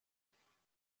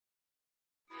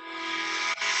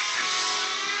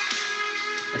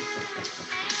Been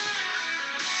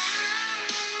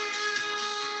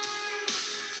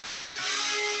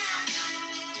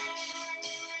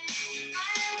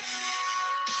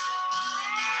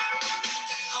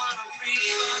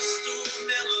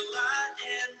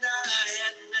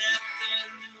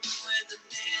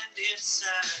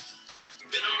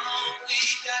a long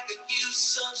week, I could use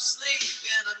some sleep,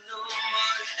 and I know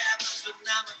what happens, but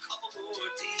now I'm a couple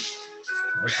more deep.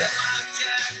 Okay. My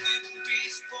jacket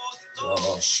reaches for the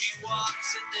floor, she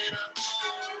walks, and then I'm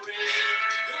over it.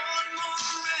 One more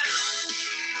round,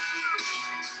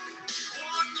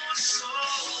 one more song.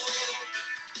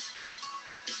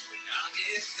 I'll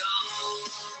get gone,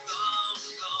 gone,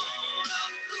 gone,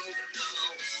 I'll go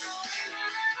gone.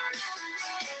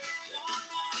 One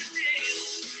more day,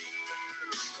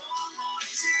 one more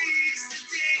taste of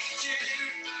danger.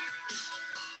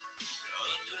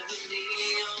 Under the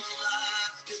neon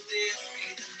lights, could this be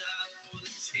the night for the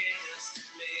chance to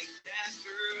make that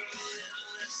girl a little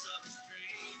less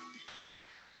upstream?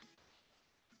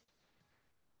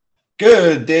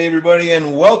 Good day, everybody,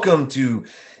 and welcome to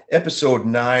episode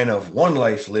 9 of One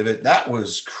Life Live It. That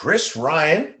was Chris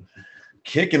Ryan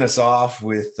kicking us off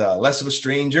with Less of a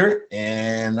Stranger,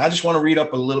 and I just want to read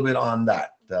up a little bit on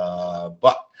that.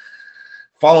 But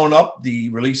following up the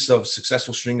release of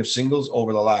successful string of singles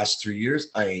over the last 3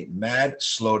 years, I Ain't Mad,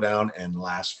 Slow Down, and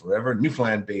Last Forever.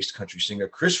 Newfoundland-based country singer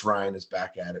Chris Ryan is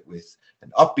back at it with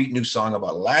an upbeat new song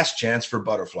about last chance for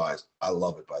butterflies. I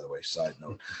love it, by the way, side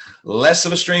note. Less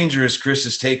of a Stranger is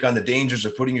Chris's take on the dangers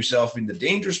of putting yourself in the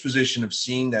dangerous position of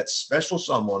seeing that special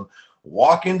someone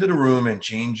walk into the room and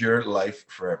change your life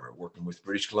forever. Working with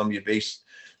British Columbia-based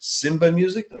Simba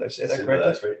Music. Did I say that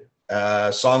correctly? That's right.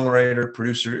 Songwriter,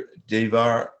 producer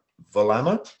Davor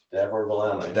Valama. Davor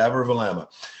Valama. Davor Valama.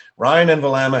 Ryan and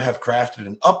Valama have crafted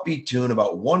an upbeat tune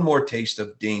about one more taste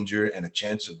of danger and a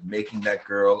chance of making that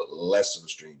girl less of a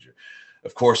stranger.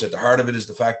 Of course, at the heart of it is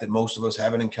the fact that most of us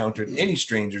haven't encountered any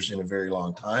strangers in a very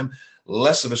long time.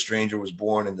 Less of a Stranger was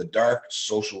born in the dark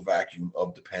social vacuum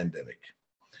of the pandemic.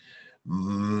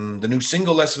 The new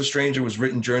single, Less of a Stranger, was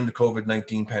written during the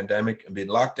COVID-19 pandemic amid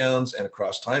lockdowns and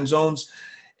across time zones.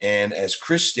 And as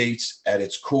Chris states, at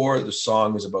its core, the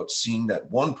song is about seeing that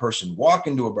one person walk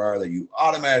into a bar that you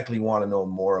automatically want to know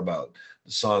more about.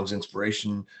 The song's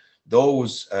inspiration, though,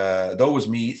 was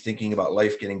me thinking about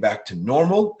life getting back to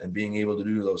normal and being able to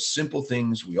do those simple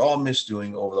things we all missed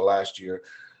doing over the last year,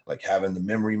 like having the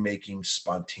memory-making,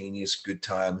 spontaneous good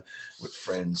time with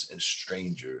friends and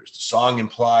strangers. The song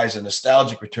implies a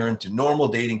nostalgic return to normal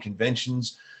dating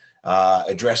conventions,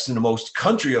 addressed in the most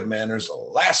country of manners,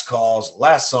 last calls,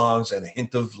 last songs, and a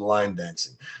hint of line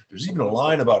dancing. There's even a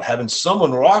line about having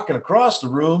someone rocking across the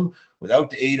room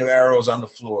without the 8 arrows on the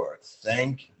floor.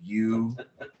 Thank you,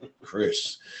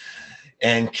 Chris.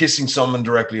 And kissing someone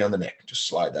directly on the neck. Just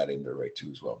slide that in there right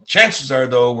too as well. Chances are,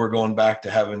 though, we're going back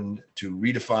to having to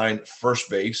redefine first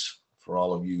base for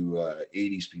all of you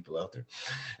 80s people out there,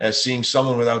 as seeing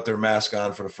someone without their mask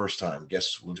on for the first time.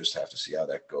 Guess we'll just have to see how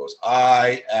that goes.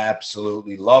 I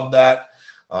absolutely love that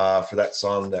for that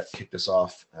song that kicked us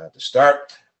off to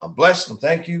start. I'm blessed and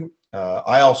thank you.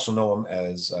 I also know him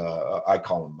as, I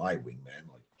call him my wingman.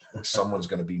 Like someone's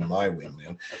going to be my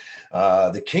wingman.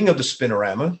 The king of the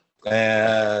Spinorama.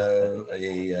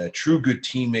 A true good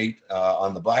teammate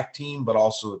on the black team, but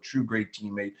also a true great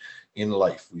teammate in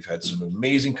life. We've had some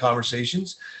amazing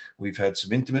conversations. We've had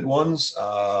some intimate ones.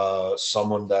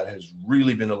 Someone that has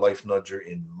really been a life nudger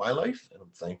in my life, and I'm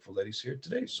thankful that he's here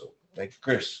today. So thank you,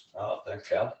 Chris. Oh, thanks,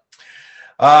 Cal.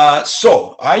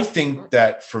 So I think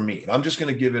that for me, I'm just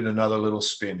going to give it another little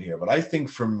spin here, but I think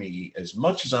for me, as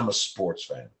much as I'm a sports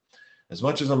fan, as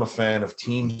much as I'm a fan of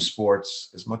team sports,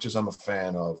 as much as I'm a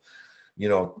fan of,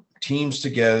 teams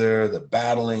together, the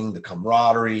battling, the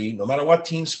camaraderie, no matter what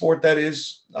team sport that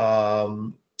is,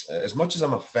 as much as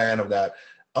I'm a fan of that,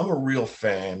 I'm a real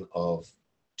fan of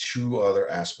two other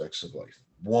aspects of life.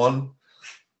 One,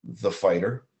 the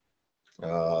fighter,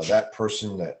 that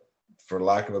person that, for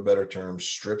lack of a better term,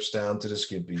 strips down to the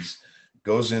skimpies,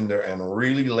 goes in there and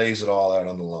really lays it all out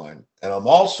on the line. And I'm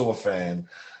also a fan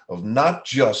of not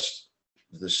just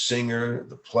the singer,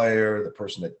 the player, the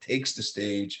person that takes the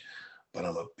stage, but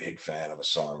I'm a big fan of a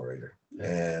songwriter. Yeah.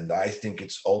 And I think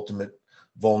it's ultimate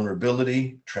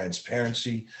vulnerability,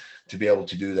 transparency to be able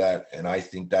to do that. And I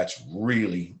think that's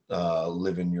really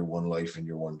living your one life and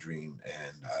your one dream.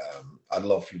 And I'd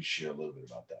love for you to share a little bit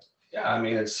about that. Yeah, I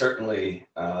mean, it's certainly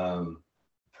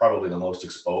probably the most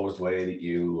exposed way that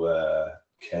you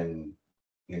can,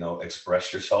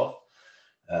 express yourself.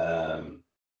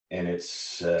 and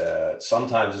it's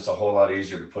sometimes it's a whole lot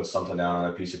easier to put something down on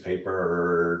a piece of paper,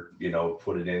 or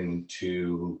put it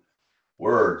into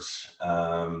words,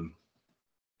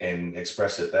 and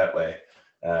express it that way.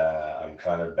 I'm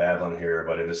kind of babbling here,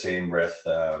 but in the same breath,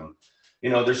 there's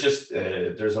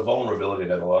a vulnerability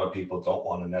that a lot of people don't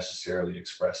want to necessarily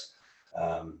express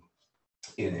um,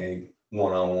 in a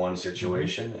one-on-one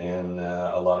situation, and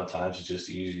a lot of times it's just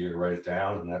easier to write it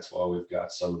down, and that's why we've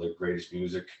got some of the greatest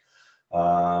music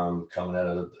coming out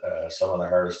of some of the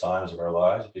hardest times of our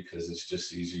lives, because it's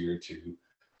just easier to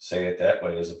say it that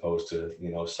way, as opposed to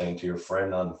saying to your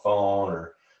friend on the phone,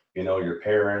 or your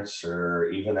parents, or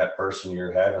even that person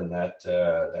you're having that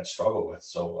struggle with.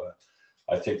 So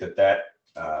I think that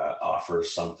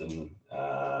offers something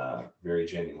very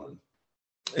genuine.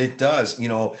 It does.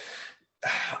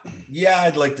 Yeah,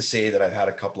 I'd like to say that I've had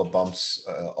a couple of bumps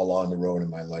along the road in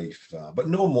my life, but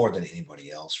no more than anybody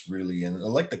else, really. And I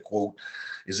like the quote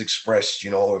is expressed,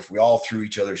 if we all threw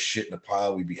each other's shit in a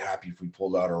pile, we'd be happy if we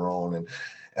pulled out our own.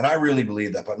 And I really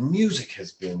believe that. But music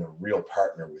has been a real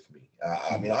partner with me.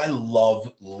 I mean, I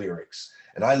love lyrics,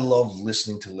 and I love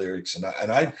listening to lyrics, and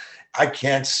I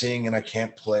can't sing and I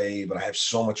can't play, but I have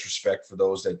so much respect for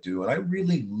those that do, and I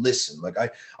really listen. Like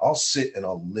I'll sit and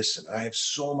I'll listen. I have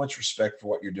so much respect for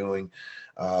what you're doing.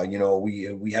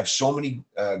 We have so many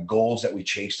goals that we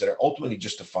chase that are ultimately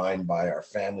just defined by our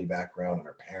family background and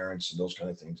our parents and those kind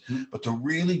of things. But to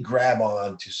really grab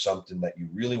on to something that you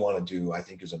really want to do, I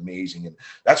think is amazing. And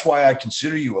that's why I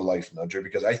consider you a life nudger,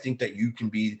 because I think that you can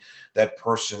be that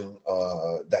person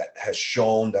that has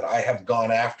shown that I have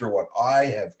gone after what I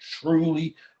have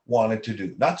truly wanted to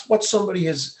do, not what somebody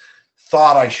has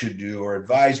thought I should do or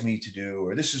advised me to do,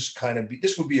 or this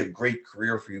would be a great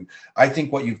career for you. I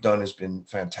think what you've done has been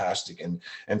fantastic, and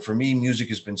for me, music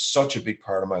has been such a big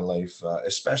part of my life,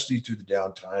 especially through the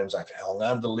down times. I've held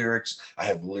on to lyrics. I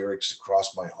have lyrics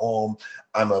across my home.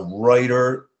 I'm a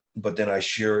writer, but then I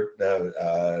share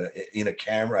in a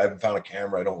camera. I haven't found a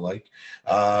camera I don't like,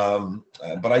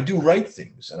 but I do write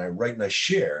things, and I write and I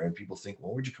share. And people think,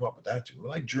 well, where'd you come up with that?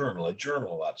 Well, I journal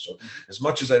a lot. So as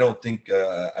much as I don't think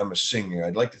I'm a singer,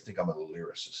 I'd like to think I'm a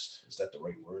lyricist. Is that the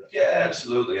right word? Yeah,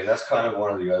 absolutely. And that's kind of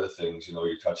one of the other things,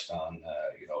 you touched on,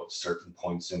 certain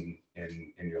points in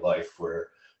your life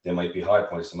where there might be high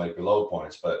points, there might be low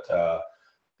points, but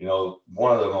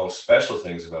one of the most special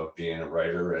things about being a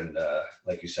writer and,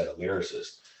 like you said, a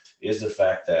lyricist, is the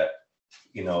fact that,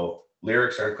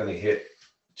 lyrics aren't going to hit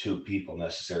two people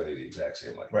necessarily the exact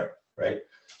same way. Right. Right.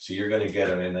 So you're going to get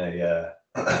them in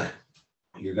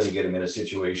a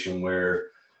situation where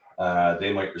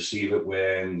they might receive it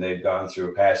when they've gone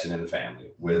through a passing in the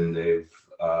family, when they've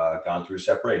gone through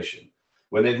separation,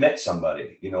 when they've met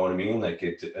somebody, you know what I mean? Like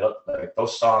like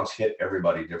those songs hit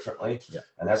everybody differently. Yeah.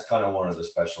 And that's kind of one of the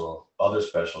other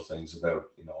special things about,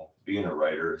 being a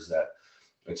writer, is that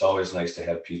it's always nice to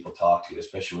have people talk to you,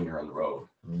 especially when you're on the road,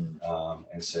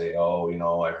 and say, oh,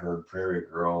 I heard Prairie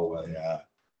Girl.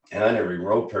 And I never even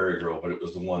wrote Prairie Girl, but it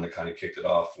was the one that kind of kicked it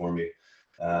off for me.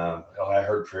 I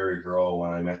heard Prairie Girl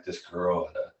when I met this girl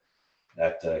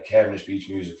at Cavendish Beach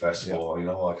Music Festival.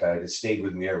 It stayed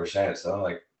with me ever since. And I'm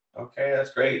like, okay,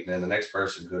 that's great. And then the next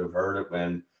person could have heard it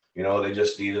when, they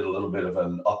just needed a little bit of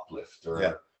an uplift,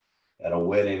 or at a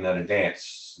wedding, at a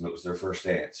dance, and it was their first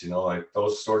dance. Like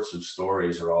those sorts of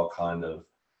stories are all kind of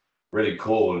really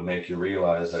cool to make you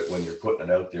realize that when you're putting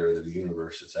it out there to the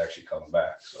universe, it's actually coming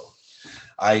back. So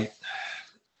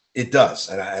it does.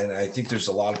 And I think there's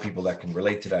a lot of people that can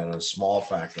relate to that on a small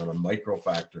factor, on a micro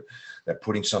factor, that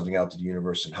putting something out to the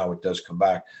universe and how it does come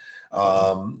back.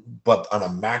 But on a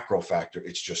macro factor,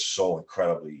 it's just so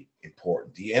incredibly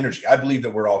important. The energy. I believe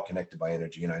that we're all connected by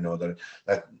energy, and I know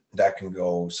that can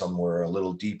go somewhere a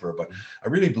little deeper, but I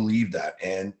really believe that.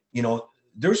 And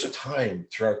there's a time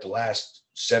throughout the last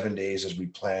 7 days as we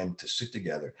planned to sit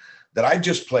together that I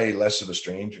just play Less of a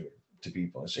Stranger to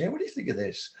people and say, hey, what do you think of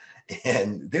this?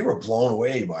 And they were blown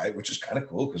away by it, which is kind of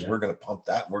cool, because we're going to pump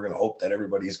that, and we're going to hope that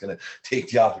everybody's going to take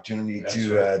the opportunity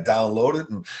to download it.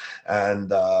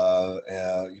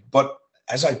 But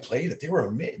as I played it, they were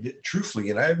amazed, truthfully,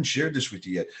 and I haven't shared this with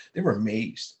you yet. They were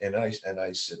amazed, and I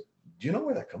said, do you know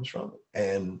where that comes from?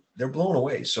 And they're blown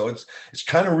away. So it's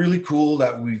kind of really cool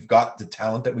that we've got the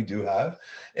talent that we do have.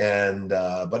 And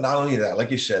but not only that,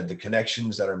 like you said, the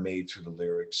connections that are made through the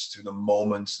lyrics, through the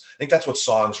moments. I think that's what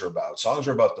songs are about. Songs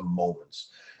are about the moments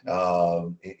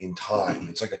in time.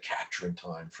 It's like a capture in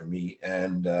time for me.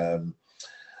 And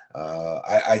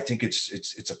I think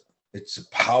it's a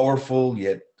powerful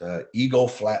yet ego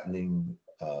flattening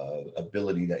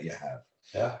ability that you have.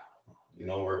 Yeah.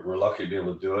 We're lucky to be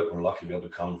able to do it. We're lucky to be able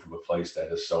to come from a place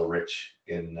that is so rich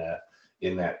in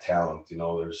in that talent. You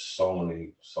know, there's so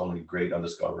many great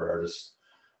undiscovered artists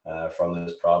from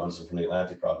this province and from the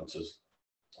Atlantic provinces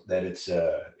that it's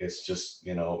just,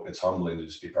 you know, it's humbling to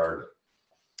just be part of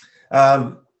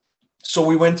it. So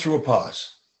we went through a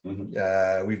pause.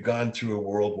 Mm-hmm. We've gone through a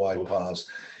worldwide pause,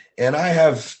 and I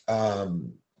have,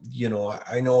 you know,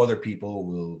 I know other people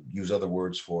will use other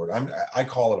words for it. I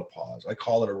call it a pause. I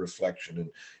call it a reflection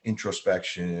and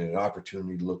introspection, and an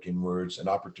opportunity to look inwards, an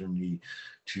opportunity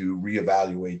to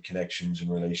reevaluate connections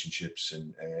and relationships,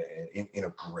 and in a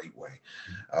great way.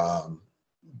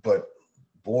 But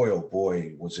boy, oh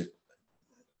boy, was it,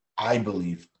 I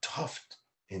believe, tough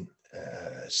in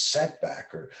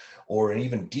setback or an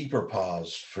even deeper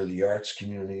pause for the arts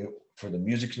community, for the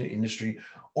music industry,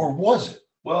 or was it?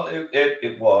 Well,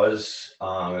 it was.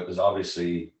 It was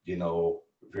obviously, you know,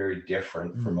 very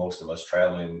different for most of us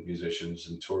traveling musicians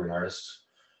and touring artists.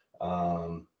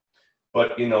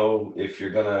 But, you know, if you're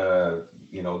gonna,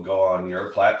 you know, go on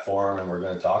your platform and we're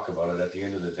gonna talk about it, at the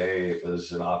end of the day, it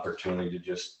was an opportunity to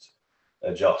just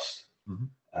adjust.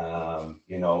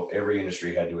 You know, every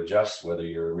industry had to adjust, whether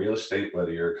you're in real estate,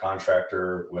 whether you're a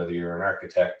contractor, whether you're an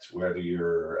architect, whether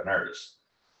you're an artist.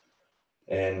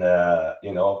 And,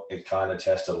 you know, it kind of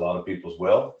tested a lot of people's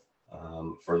will,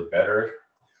 for the better,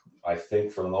 I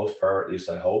think, for the most part, at least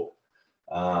I hope.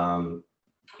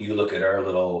 You look at our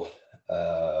little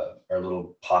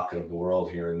pocket of the world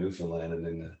here in Newfoundland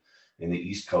and in the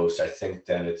East Coast. I think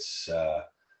that it's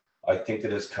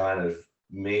kind of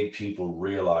made people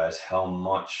realize how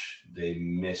much they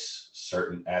miss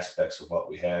certain aspects of what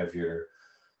we have here,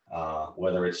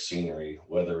 whether it's scenery,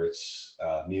 whether it's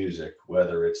music,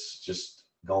 whether it's just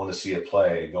going to see a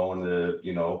play, going to,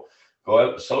 you know, go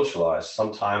out and socialize.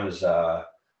 Sometimes I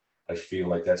feel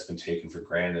like that's been taken for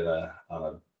granted on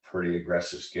a pretty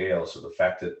aggressive scale. So the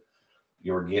fact that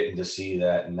you're getting to see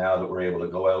that, and now that we're able to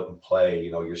go out and play,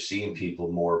 you know, you're seeing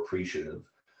people more appreciative.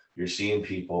 You're seeing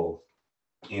people,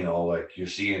 you know, like you're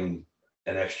seeing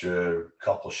an extra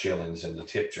couple shillings in the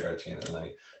tip jar at the end of the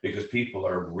night, because people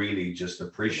are really just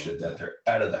appreciative that they're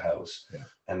out of the house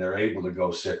and they're able to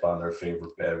go sip on their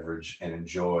favorite beverage and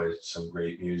enjoy some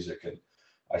great music. And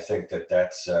I think that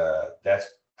that's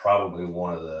probably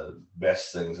one of the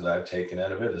best things that I've taken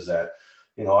out of it, is that,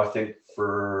 you know, I think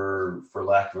for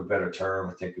lack of a better term,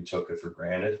 I think we took it for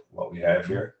granted what we have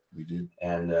here. We did.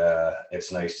 And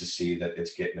it's nice to see that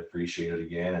it's getting appreciated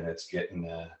again, and it's getting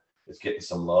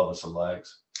some love and some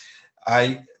legs.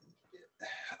 I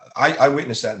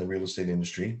witnessed that in the real estate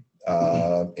industry,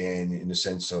 and in the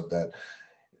sense of that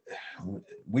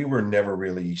we were never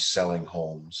really selling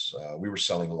homes. We were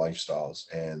selling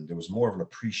lifestyles, and there was more of an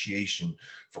appreciation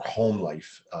for home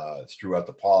life throughout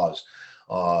the pause.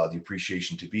 The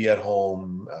appreciation to be at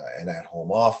home, an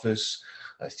at-home office,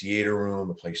 a theater room,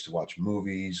 a place to watch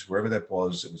movies, wherever that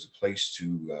was. It was a place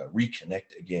to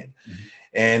reconnect again.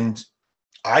 And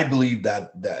I believe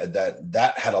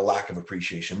that had a lack of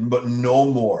appreciation, but no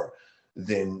more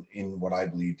than in what I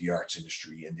believe the arts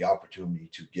industry, and the opportunity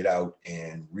to get out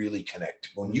and really connect.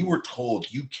 When you were told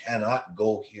you cannot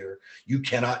go here, you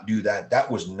cannot do that,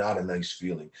 that was not a nice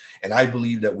feeling. And I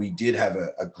believe that we did have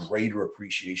a greater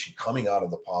appreciation coming out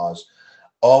of the pause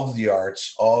of the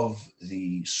arts, of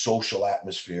the social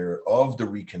atmosphere, of the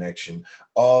reconnection,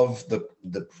 of the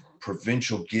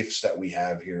provincial gifts that we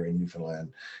have here in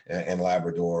Newfoundland and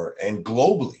Labrador, and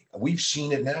globally. We've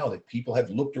seen it now that people have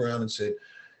looked around and said,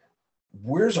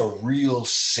 where's a real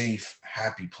safe,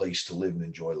 happy place to live and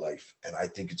enjoy life? And I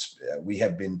think we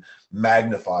have been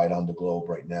magnified on the globe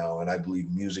right now. And I believe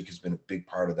music has been a big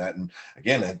part of that. And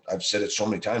again, I've said it so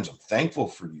many times, I'm thankful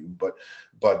for you,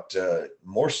 but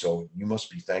more so, you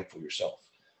must be thankful yourself.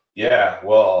 Yeah,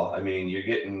 well, I mean, you're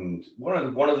getting one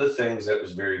of the things that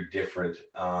was very different,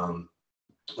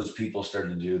 was people started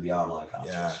to do the online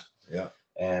concerts. Yeah.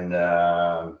 And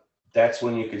that's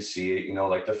when you could see it, you know,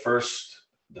 like the first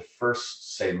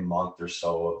say month or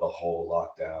so of the whole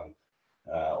lockdown,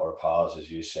 or pause,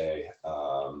 as you say,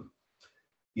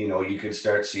 you know, you could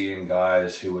start seeing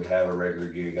guys who would have a regular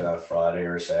gig on a Friday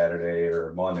or Saturday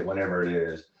or Monday, whenever it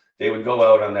is. They would go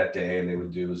out on that day and they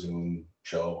would do a Zoom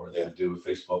show, or they would do a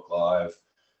Facebook Live.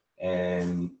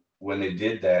 And when they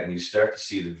did that, and you start to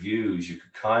see the views, you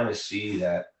could kind of see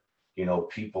that, you know,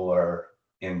 people are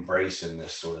embracing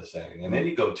this sort of thing. And then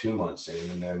you go 2 months in,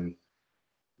 and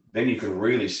then you can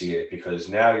really see it, because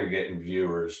now you're getting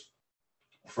viewers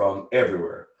from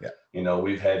everywhere. Yeah. You know,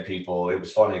 we've had people, it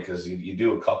was funny because you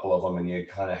do a couple of them and you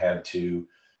kind of have to,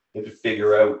 you have to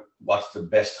figure out what's the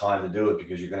best time to do it,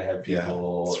 because you're going to have Yeah,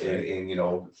 people that's right. in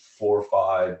 4 or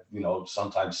 5,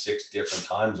 sometimes 6 different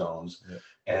time zones. Yeah.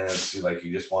 And it's like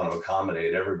you just want to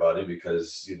accommodate everybody,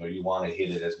 because you want to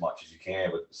hit it as much as you can,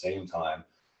 but at the same time,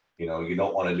 you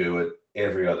don't want to do it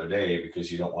every other day,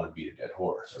 because you don't want to beat a dead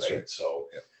horse, That's right. So,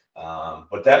 Yeah.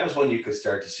 but that was when you could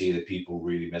start to see that people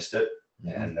really missed it,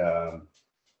 Mhm. and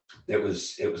it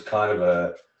was kind of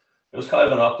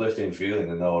an uplifting feeling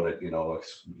to know that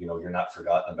you're not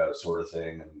forgotten about, sort of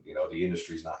thing, and the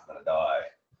industry's not going to die.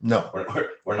 No,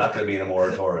 We're not going to be in a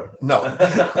moratorium. no.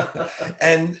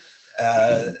 And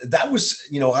that was,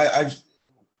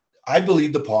 I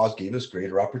believe the pause gave us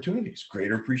greater opportunities,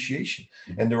 greater appreciation,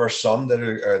 and there are some that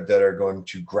are going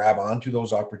to grab onto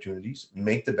those opportunities,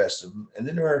 make the best of them, and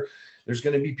then there's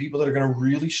going to be people that are going to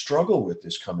really struggle with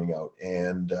this coming out,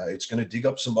 and it's going to dig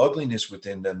up some ugliness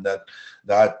within them that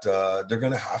they're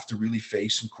going to have to really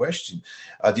face and question.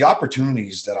 The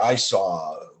opportunities that I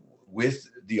saw with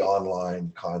the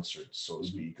online concerts, so to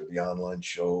speak, or the online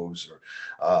shows, or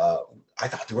I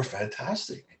thought they were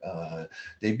fantastic.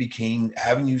 They became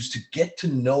avenues to get to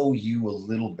know you a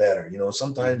little better.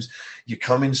 Sometimes you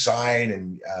come inside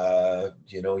and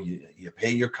you pay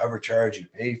your cover charge, you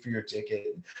pay for your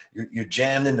ticket, you're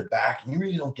jammed in the back, and you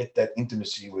really don't get that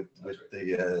intimacy with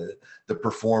the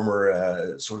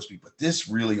performer, so to speak. But this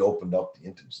really opened up the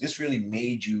intimacy. This really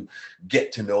made you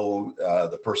get to know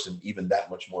the person even that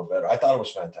much more better. I thought it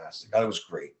was fantastic. I thought it was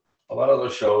great. A lot of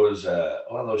those shows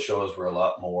were a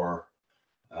lot more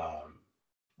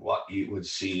what you would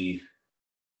see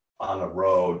on the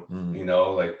road.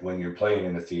 Like when you're playing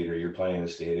in the theater, you're playing in a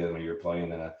stadium, or you're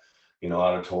playing in a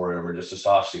auditorium, or just a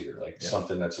soft seater, like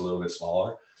something that's a little bit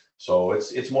smaller. So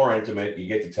it's more intimate. You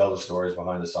get to tell the stories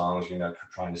behind the songs. You're not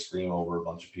trying to scream over a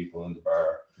bunch of people in the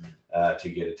bar to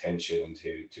get attention and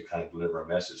to kind of deliver a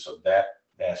message. So that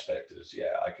aspect is,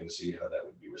 I can see how that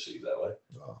would be received that way.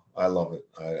 Oh, I love it.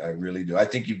 I really do. I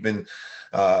think you've been,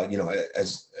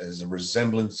 as a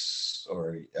resemblance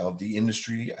of the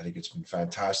industry, I think it's been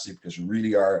fantastic, because we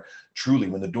really are truly,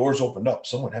 when the doors opened up,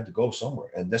 someone had to go somewhere.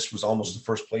 And this was almost the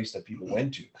first place that people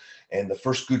went to, and the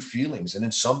first good feelings. And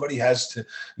then somebody has to,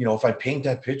 if I paint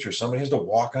that picture, somebody has to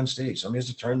walk on stage, somebody has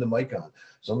to turn the mic on,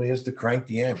 somebody has to crank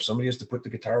the amp, somebody has to put the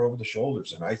guitar over the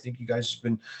shoulders. And I think you guys have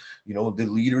been, the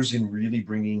leaders in really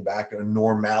bringing back a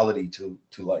normality to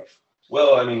life.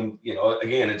 Well, I mean,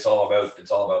 again, it's all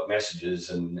about messages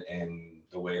and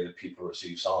the way that people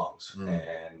receive songs.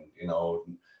 And,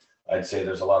 I'd say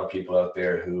there's a lot of people out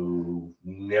there who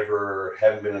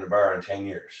haven't been in a bar in 10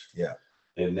 years. Yeah.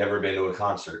 They've never been to a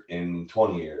concert in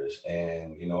 20 years.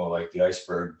 And, like the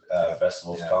Iceberg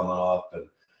Festival's coming up, and,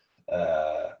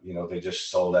 they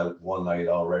just sold out one night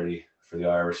already for the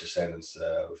Irish Ascendants.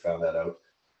 We found that out.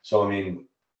 So, I mean,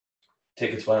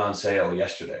 tickets went on sale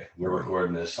yesterday. We're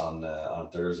recording this on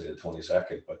Thursday, the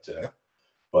 22nd. But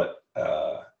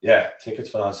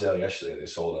tickets went on sale yesterday. They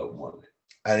sold out in one night.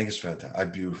 I think it's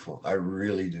fantastic. Beautiful. I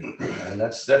really do. And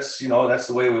that's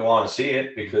the way we want to see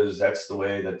it, because that's the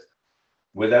way that,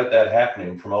 without that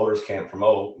happening, promoters can't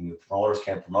promote, and if promoters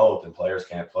can't promote, then players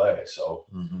can't play. So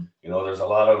there's a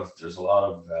lot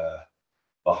of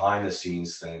behind the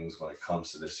scenes things when it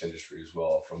comes to this industry as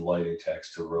well, from lighting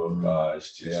techs to road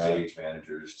guys to stage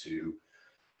managers to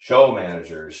show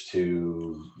managers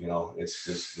to,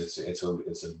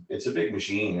 it's a big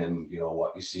machine. And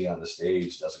what you see on the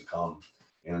stage doesn't come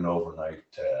in an overnight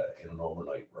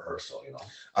rehearsal.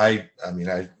 I mean,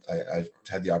 I've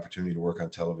had the opportunity to work on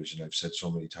television. I've said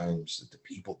so many times that the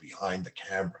people behind the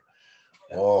camera,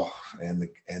 and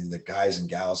the guys and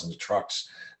gals in the trucks,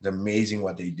 it's amazing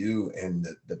what they do, and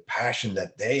the passion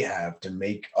that they have to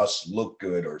make us look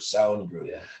good or sound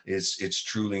good. It's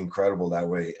truly incredible that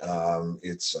way.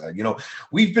 It's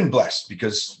we've been blessed,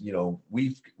 because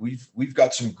we've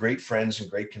got some great friends and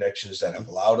great connections that have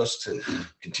allowed us to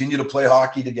continue to play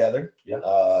hockey together.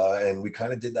 And we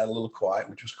kind of did that a little quiet,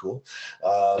 which was cool,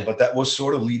 but that was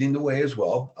sort of leading the way as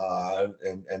well,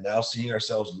 and now seeing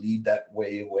ourselves lead that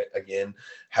way again,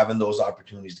 having those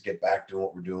opportunities to get back doing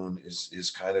what we're doing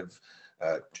is kind of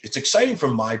it's exciting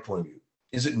from my point of view.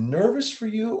 Is it nervous for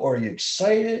you, or are you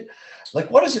excited? Like,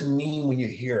 what does it mean when you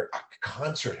hear a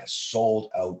concert has sold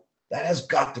out? That has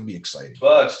got to be exciting.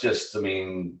 Well, it's just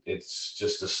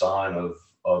a sign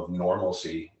of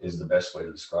normalcy is the best way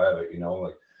to describe it.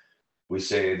 Like you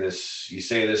say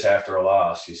this after a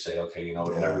loss, you say, okay, it'll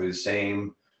never be the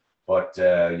same, but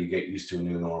you get used to a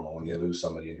new normal when you lose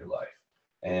somebody in your life.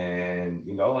 And,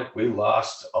 like we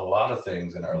lost a lot of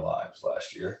things in our lives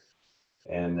last year.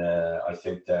 And I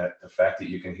think that the fact that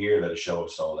you can hear that a show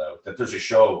is sold out, that there's a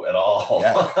show at all,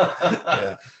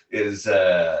 Yeah. is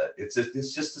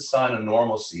it's just a sign of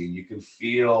normalcy. And you can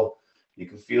feel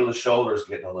the shoulders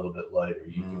getting a little bit lighter.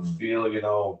 You can feel, you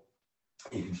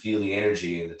can feel the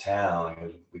energy in the town.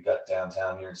 And we got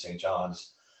downtown here in St.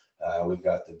 John's. We've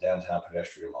got the downtown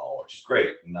pedestrian mall, which is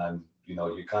great. And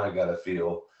you kind of got to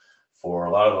feel for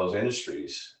a lot of those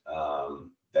industries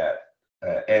that.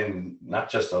 And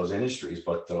not just those industries,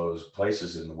 but those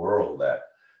places in the world that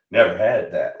never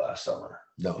had that last summer.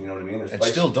 No, you know what I mean. And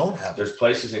still don't have. There's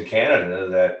places in Canada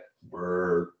that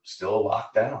were still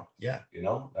locked down. Yeah.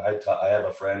 I have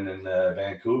a friend in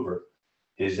Vancouver.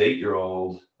 His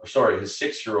 6-year-old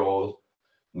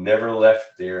never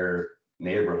left their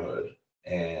neighborhood,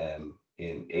 and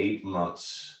in 8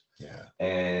 months. Yeah.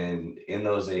 And in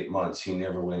those 8 months, he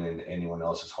never went in anyone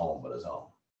else's home but his own.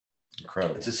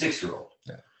 Incredible. It's a 6-year-old.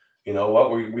 Yeah.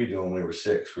 What were we doing when we were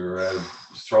 6? We were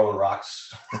throwing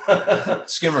rocks,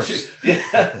 skimmers,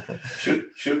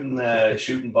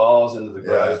 shooting balls into the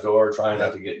garage door, trying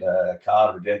not to get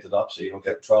caught or dented up so you don't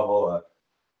get in trouble.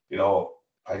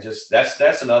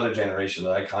 That's another generation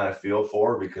that I kind of feel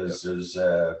for, because there's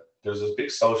this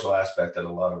big social aspect that a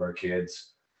lot of our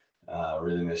kids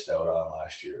really missed out on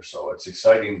last year. So it's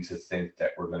exciting to think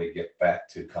that we're going to get back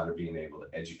to kind of being able to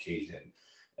educate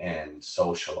and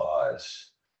socialize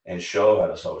and show how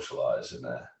to socialize in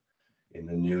the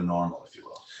new normal, if you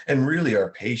will. And really,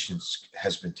 our patience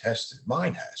has been tested.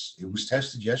 Mine has. It was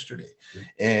tested yesterday,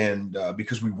 and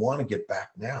because we want to get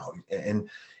back now. And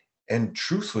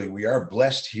truthfully, we are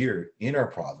blessed here in our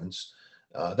province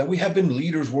that we have been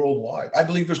leaders worldwide. I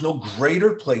believe there's no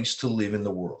greater place to live in the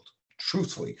world.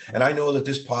 Truthfully. And I know that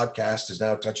this podcast is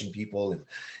now touching people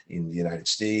in the United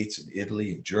States and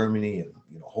Italy and Germany and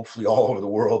hopefully all over the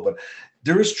world, but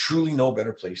there is truly no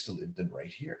better place to live than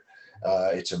right here.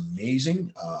 It's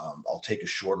amazing. I'll take a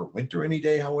shorter winter any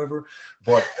day, however,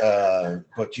 but for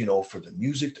the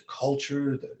music, the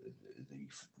culture, the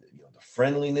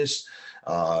friendliness,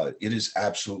 it is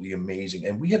absolutely amazing.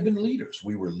 And we have been leaders.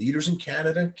 We were leaders in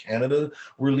Canada. Canada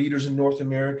were leaders in North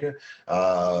America.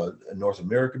 North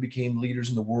America became leaders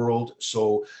in the world.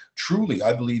 So truly,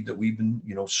 I believe that we've been,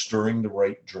 stirring the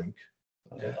right drink.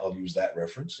 I'll use that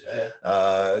reference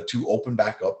to open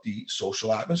back up the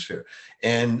social atmosphere.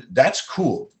 And that's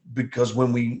cool, because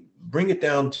when we bring it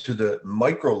down to the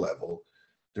micro level,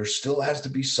 there still has to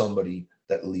be somebody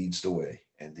that leads the way.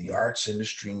 And the arts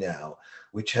industry now,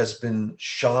 which has been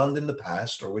shunned in the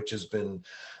past, or which has been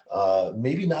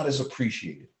maybe not as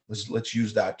appreciated. Let's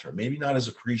use that term. Maybe not as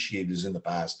appreciated as in the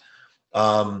past.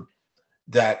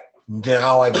 That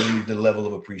now I believe the level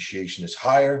of appreciation is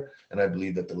higher, and I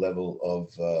believe that the level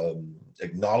of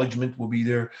acknowledgement will be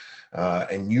there.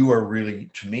 And you are really,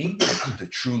 to me, the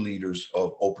true leaders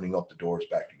of opening up the doors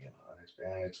back again.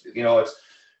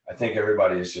 I think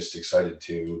everybody is just excited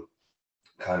to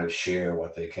kind of share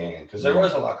what they can, because there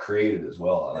was a lot created as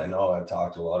well. And I know I've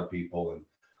talked to a lot of people, and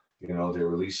they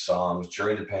released songs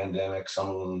during the pandemic. Some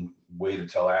of them waited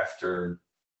till after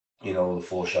the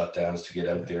full shutdowns to get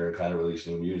out there and kind of release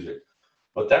new music.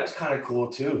 But that's kind of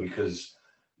cool too, because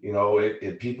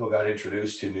people got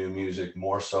introduced to new music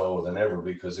more so than ever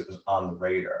because it was on the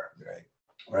radar.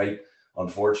 Right.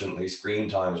 Unfortunately, screen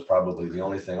time is probably the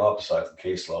only thing up aside from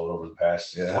caseload over the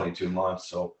past 22 months.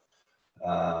 So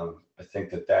I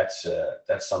think that's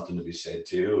something to be said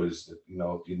too, is that,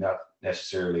 you not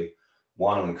necessarily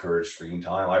want to encourage screen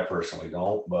time. I personally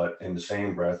don't, but in the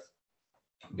same breath,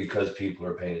 because people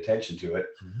are paying attention to it,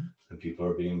 and people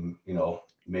are being,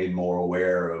 made more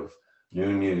aware of new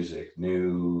music,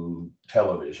 new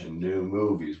television, new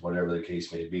movies, whatever the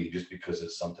case may be, just because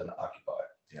it's something to occupy.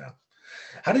 Yeah.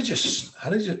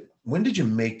 When did you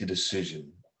make the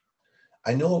decision?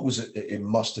 I know it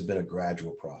must have been a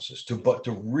gradual process but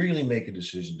to really make a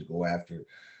decision to go after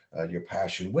your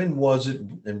passion. When was it,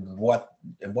 and what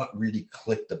really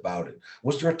clicked about it?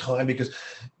 Was there a time, because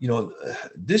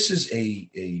this is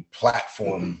a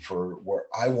platform for where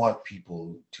I want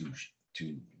people to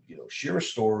share a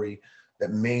story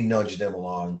that may nudge them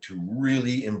along to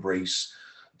really embrace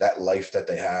that life that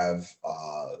they have,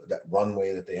 that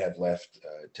runway that they have left,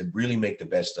 to really make the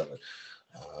best of it.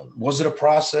 Was it a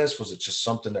process? Was it just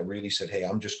something that really said, hey,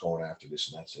 I'm just going after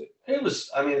this and that's it? It was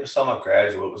somewhat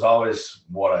gradual. It was always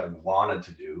what I wanted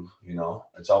to do.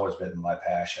 It's always been my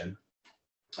passion.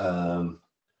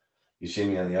 You see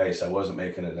me on the ice, I wasn't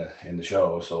making it in the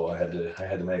show, so I had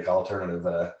to make alternative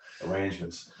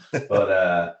arrangements.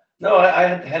 But no, I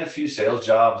had a few sales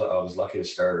jobs. I was lucky to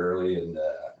start early, and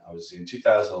I was in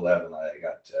 2011. I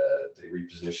got they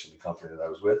repositioned the company that I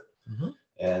was with,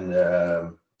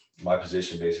 and my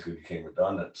position basically became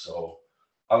redundant. So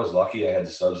I was lucky. I had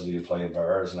the subsidy to play in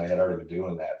bars, and I had already been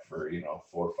doing that for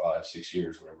 4, 5, 6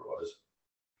 years, whatever it was.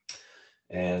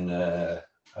 And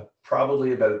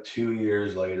probably about 2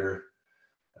 years later,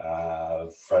 a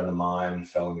friend of mine,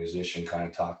 fellow musician, kind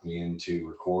of talked me into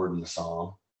recording the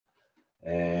song.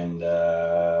 And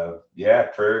yeah,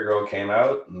 Prairie Girl came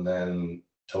out, and then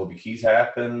Toby Keith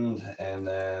happened, and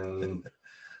then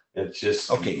it just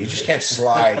Okay, you just can't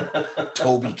slide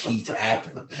Toby Keith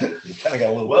happened. You kind of got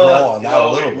a little well, on that a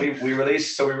little bit. we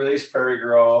released Prairie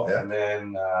Girl, Yeah. and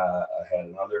then I had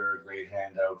another great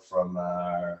handout from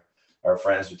our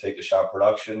friends who Take the Shot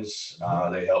Productions.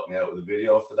 They helped me out with the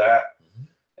video for that,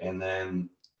 and then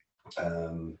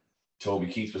Toby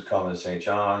Keith was coming to St.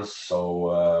 John's,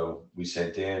 so we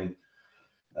sent in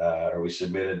or we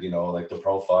submitted, like the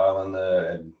profile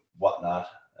and whatnot,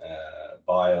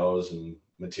 bios and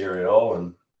material,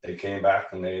 and they came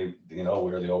back and they, we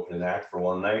were the opening act for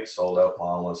one night, sold out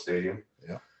Mile One Stadium.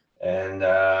 Yeah. And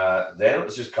then it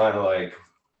was just kind of like,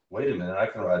 wait a minute, I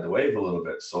can ride the wave a little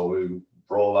bit. So we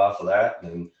rolled off of that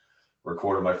and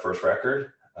recorded my first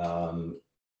record. And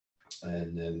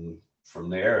then from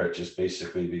there, it just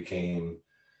basically became,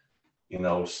 it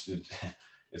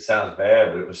sounds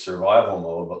bad, but it was survival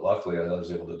mode. But luckily, I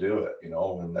was able to do it,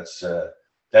 and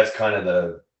that's kind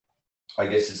of I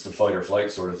guess it's the fight or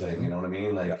flight sort of thing. You know what I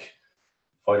mean? Like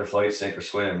fight or flight, sink or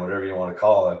swim, whatever you want to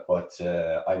call it. But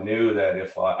I knew that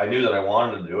I knew that I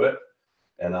wanted to do it,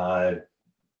 and I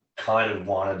kind of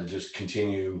wanted to just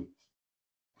continue,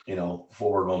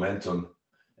 forward momentum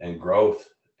and growth.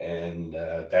 And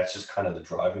that's just kind of the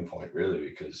driving point, really,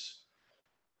 because,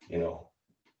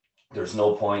 there's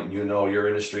no point, your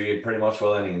industry, pretty much,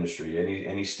 well, any industry,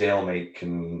 any stalemate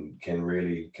can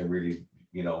really,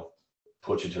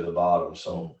 put you to the bottom.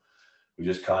 So we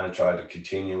just kind of tried to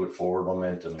continue with forward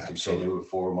momentum and continue with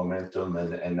forward momentum.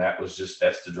 And that's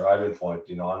the driving point.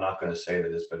 I'm not going to say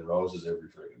that it's been roses every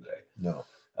freaking day. No.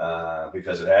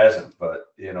 Because it hasn't.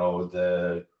 But,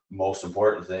 the most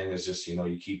important thing is just,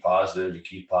 you keep positive, you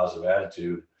keep positive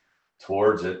attitude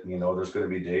towards it. There's going to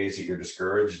be days that you're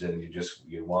discouraged and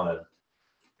you want to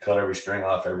cut every string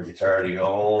off every guitar that you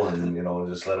own and,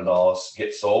 just let it all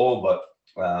get sold. But,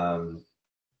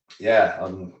 yeah,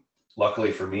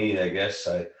 luckily for me, I guess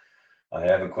I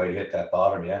haven't quite hit that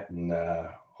bottom yet, and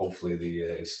hopefully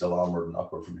it's still onward and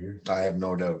upward from here. I have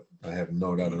no doubt. I have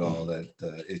no doubt at all that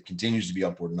it continues to be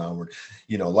upward and onward.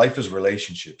 Life is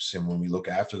relationships, and when we look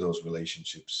after those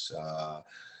relationships,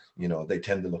 they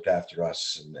tend to look after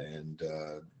us, and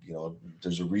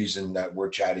there's a reason that we're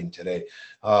chatting today.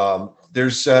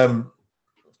 This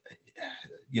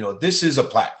is a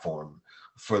platform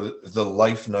for the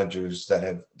life nudgers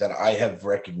that I have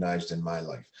recognized in my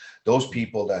life. Those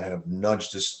people that have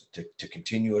nudged us to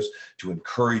continue us, to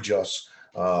encourage us.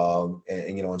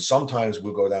 And sometimes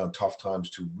we'll go down tough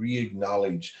times to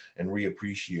re-acknowledge and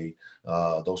reappreciate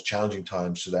those challenging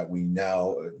times so that we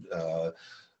now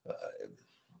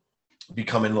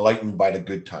become enlightened by the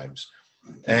good times.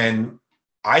 And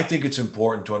I think it's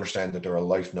important to understand that there are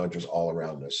life nudgers all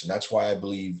around us. And that's why I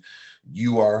believe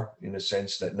you are, in a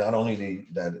sense, that not only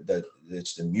that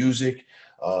it's the music,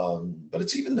 but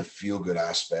it's even the feel-good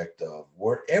aspect of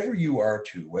wherever you are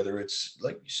too, whether it's,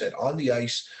 like you said, on the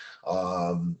ice,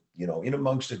 in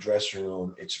amongst the dressing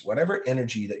room, it's whatever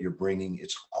energy that you're bringing,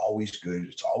 it's always good.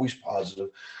 It's always positive.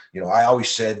 I always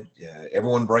said,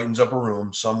 everyone brightens up a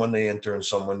room, some when they enter and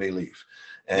some when they leave.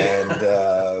 And,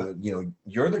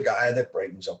 you're the guy that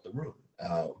brightens up the room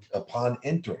upon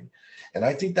entering. And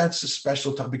I think that's a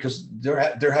special time because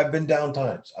there have been down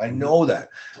times. I know that.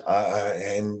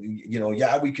 And,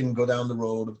 we can go down the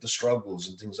road of the struggles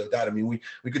and things like that. I mean,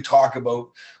 we could talk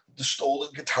about the stolen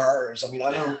guitars. I mean,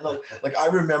 I don't know. Like, I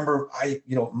remember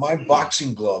my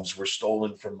boxing gloves were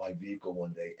stolen from my vehicle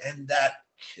one day, and that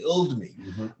killed me.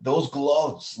 Those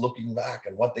gloves, looking back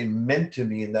and what they meant to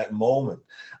me in that moment.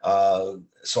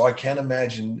 So I can't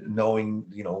imagine knowing,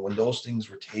 when those things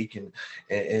were taken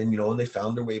and they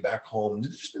found their way back home.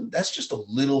 That's just a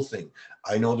little thing.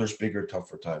 I know there's bigger,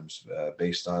 tougher times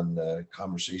based on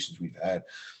conversations we've had,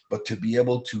 but to be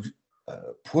able to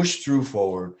push through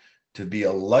forward, to be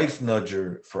a life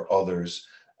nudger for others,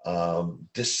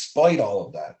 despite all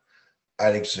of that,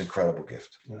 I think it's an incredible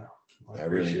gift. Yeah. I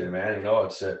appreciate it, man.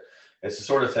 It's the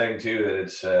sort of thing too that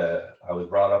it's. I was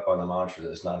brought up on the mantra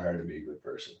that it's not hard to be a good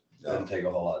person. It doesn't take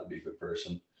a whole lot to be a good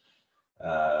person.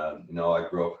 I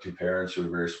grew up with two parents who were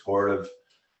very supportive,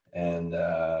 and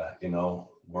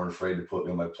weren't afraid to put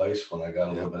me in my place when I got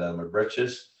a little bit out of my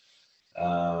britches.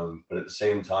 But at the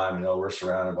same time, we're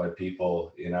surrounded by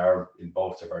people in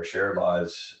both of our shared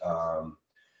lives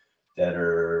that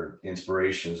are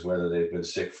inspirations, whether they've been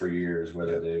sick for years,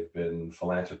 whether they've been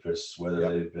philanthropists, whether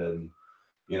they've been,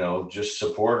 just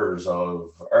supporters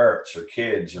of arts or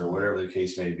kids or whatever the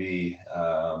case may be,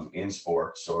 in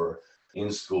sports or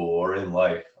in school or in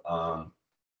life,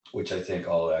 which I think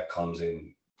all of that comes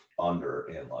in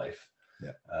life.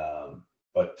 Yeah.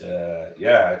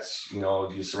 It's,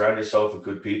 you surround yourself with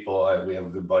good people. We have a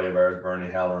good buddy of ours,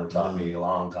 Bernie Halloran, taught me a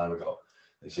long time ago.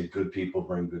 They say good people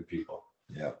bring good people.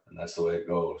 Yeah. And that's the way it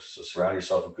goes. So surround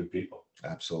yourself with good people.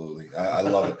 Absolutely. I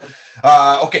love it.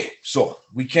 Okay. So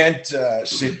we can't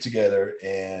sit together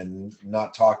and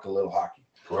not talk a little hockey.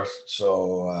 Of course.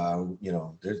 So,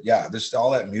 there's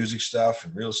all that music stuff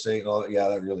and real estate and all that. Yeah,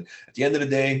 that really, at the end of the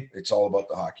day, it's all about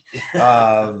the hockey.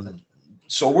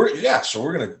 So we're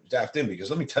going to dive in, because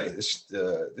let me tell you,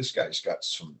 this guy's got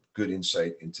some good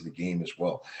insight into the game as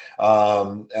well.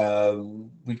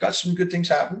 We've got some good things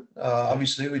happen.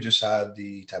 Obviously, we just had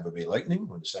the Tampa Bay Lightning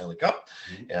win the Stanley Cup.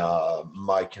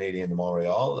 My Canadian de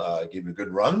Montreal gave it a good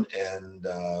run, and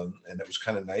it was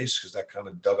kind of nice because that kind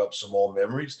of dug up some old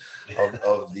memories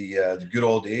of the good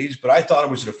old days. But I thought it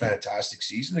was a fantastic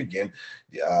season. Again,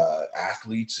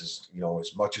 athletes,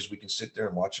 as much as we can sit there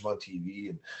and watch them on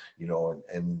TV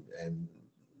and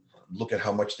look at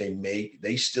how much they make,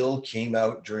 they still came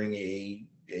out during a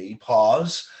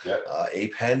pause, a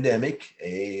pandemic,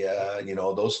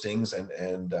 those things,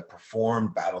 and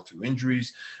performed, battled through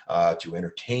injuries to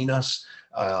entertain us.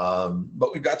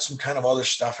 But we've got some kind of other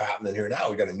stuff happening here now.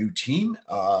 We got a new team,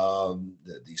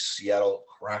 the Seattle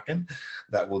Kraken,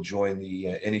 that will join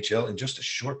the NHL in just a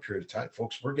short period of time.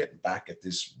 Folks, we're getting back at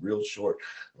this real short.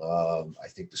 I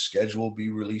think the schedule will be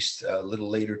released a little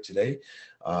later today.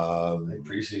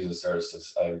 Preseason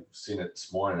starts, I've seen it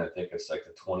this morning. I think it's like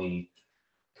the 23rd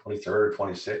or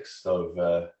 26th of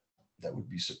that would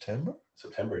be September.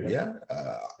 Yeah.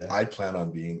 I plan on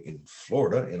being in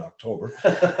Florida in October,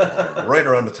 right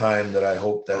around the time that I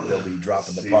hope that they'll be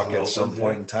dropping the puck at some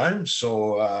point in time.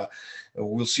 So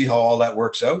we'll see how all that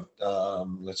works out.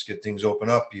 Let's get things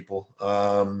open up, people.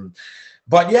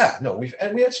 But we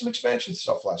had some expansion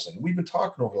stuff last night. We've been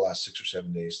talking over the last 6 or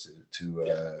 7 days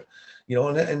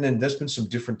and then there's been some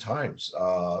different times.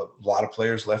 A lot of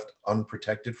players left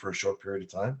unprotected for a short period of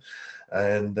time.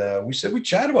 And we said we'd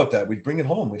chat about that. We'd bring it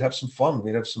home. We'd have some fun.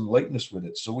 We'd have some lightness with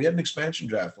it. So we had an expansion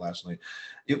draft last night.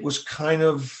 It was kind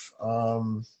of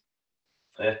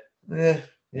it was a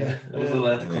little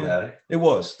anticlimactic. It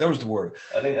was. That was the word.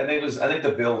 I think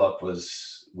the build-up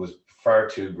was far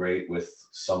too great with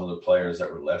some of the players that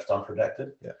were left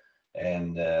unprotected. Yeah.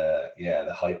 And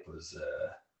the hype was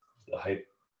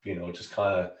just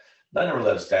kind of never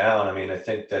let us down. I mean, I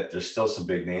think that there's still some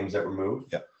big names that were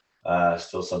moved. Yeah.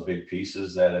 Still some big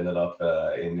pieces that ended up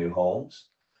in new homes.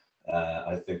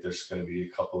 I think there's going to be a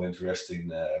couple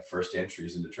interesting first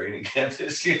entries into training camp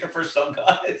this year for some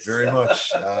guys. Very much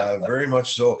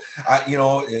so.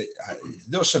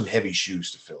 There were some heavy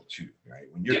shoes to fill too, right?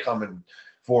 When you're coming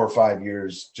 4 or 5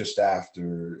 years just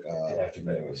after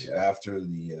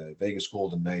the Vegas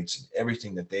Golden Knights and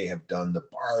everything that they have done, the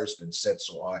bar has been set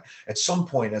so high. At some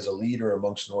point, as a leader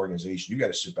amongst an organization, you got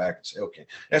to sit back and say, okay,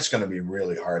 that's going to be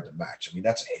really hard to match. I mean,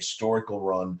 that's a historical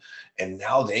run, and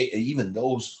now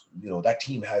that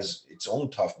team has its own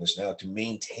toughness now to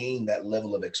maintain that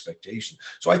level of expectation.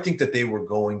 So I think that they were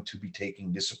going to be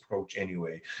taking this approach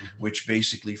anyway, which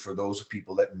basically, for those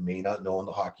people that may not know in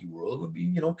the hockey world, would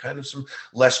be kind of some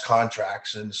less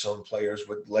contracts and some players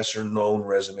with lesser known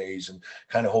resumes and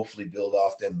kind of hopefully build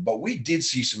off them. But we did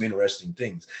see some interesting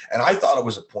things. And I thought it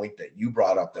was a point that you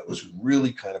brought up that was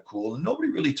really kind of cool. And nobody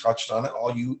really touched on it.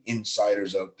 All you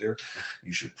insiders out there,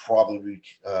 you should probably be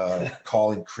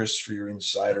calling Chris for your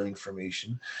insider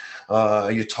information.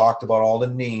 You talked about all the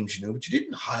names, but you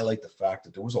didn't highlight the fact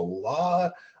that there was a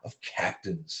lot of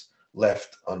captains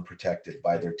left unprotected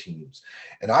by their teams.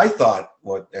 And I thought,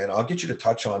 and I'll get you to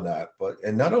touch on that,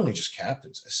 and not only just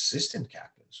captains, assistant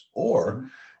captains,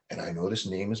 and I know this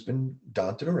name has been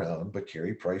daunted around, but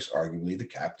Carey Price, arguably the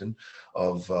captain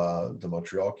of the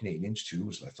Montreal Canadiens too,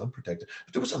 was left unprotected.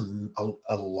 But there was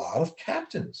a lot of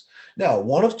captains. Now,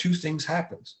 one of two things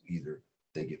happens. Either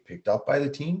they get picked up by the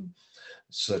team,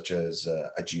 such as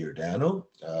a Giordano,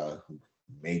 who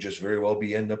may just very well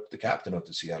end up the captain of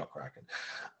the Seattle Kraken,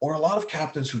 or a lot of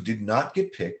captains who did not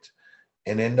get picked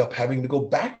and end up having to go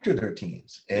back to their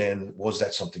teams. And was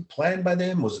that something planned by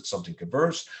them? Was it something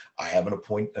conversed? I haven't a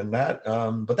point on that.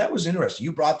 But that was interesting.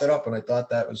 You brought that up, and I thought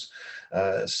that was,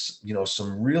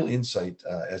 some real insight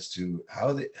as to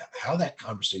how that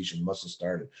conversation must have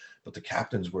started. But the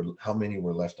captains how many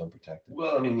were left unprotected?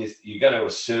 Well, I mean, you got to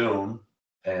assume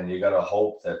and you got to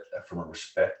hope that from a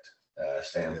respect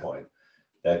standpoint,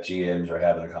 that GMs are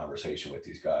having a conversation with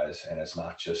these guys, and it's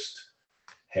not just,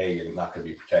 hey, you're not going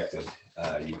to be protected.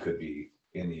 You could be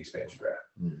in the expansion draft.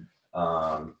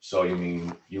 So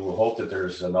you will hope that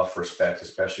there's enough respect,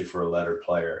 especially for a lettered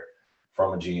player,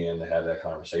 from a GM to have that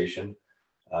conversation.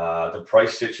 The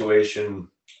price situation,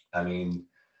 I mean,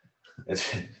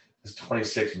 it's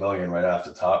 26 million right off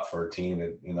the top for a team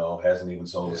that, you know, hasn't even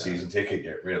sold a season ticket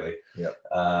yet, really.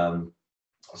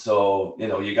 So, you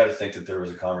know, you got to think that there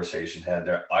was a conversation had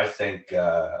there. I think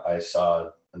I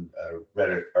saw a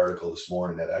Reddit article this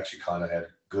morning that actually kind of had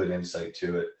good insight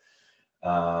to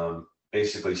it.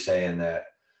 Basically saying that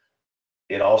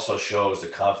it also shows the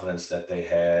confidence that they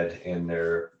had in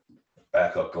their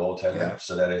backup goaltender,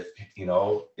 so that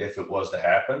if it was to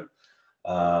happen,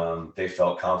 they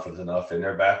felt confident enough in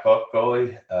their backup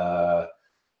goalie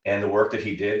and the work that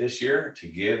he did this year to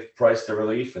give Price the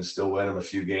relief and still win him a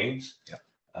few games.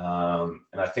 And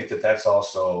I think that that's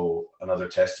also another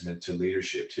testament to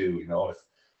leadership too. You know,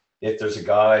 if there's a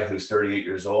guy who's 38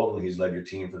 years old and he's led your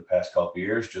team for the past couple of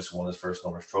years, just won his first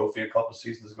Norris Trophy a couple of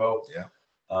seasons ago.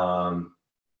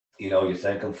 You know, you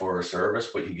thank him for his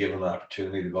service, but you give him an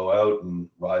opportunity to go out and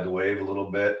ride the wave a little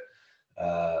bit,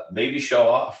 maybe show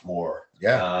off more.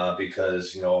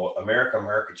 Because, you know, American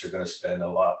markets are going to spend a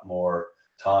lot more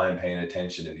time paying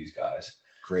attention to these guys.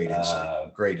 Great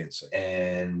insight. Great insight.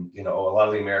 And, you know, a lot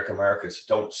of the American markets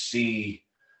don't see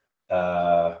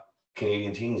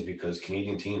Canadian teams because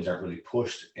Canadian teams aren't really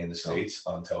pushed in the States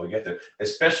until we get there,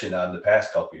 especially not in the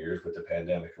past couple of years with the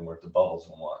pandemic and with the bubbles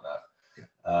and whatnot.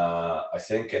 I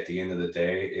think at the end of the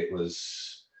day, it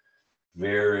was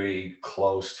very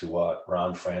close to what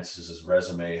Ron Francis's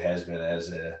resume has been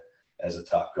as a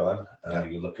top gun.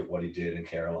 You look at what he did in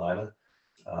Carolina.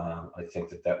 I think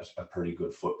that was a pretty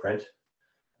good footprint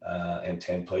and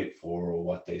template for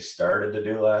what they started to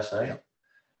do last night.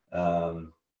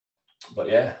 But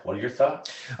yeah, what are your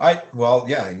thoughts?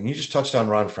 And you just touched on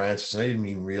Ron Francis, and I didn't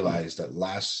even realize that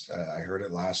I heard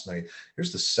it last night.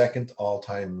 Here's the second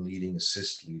all-time leading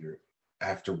assist leader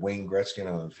after Wayne Gretzky. I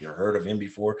don't know if you've heard of him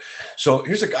before. So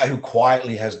here's a guy who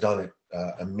quietly has done it.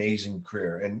 Amazing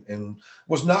career and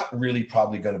was not really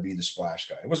probably going to be the splash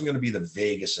guy. It wasn't going to be the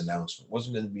Vegas announcement. It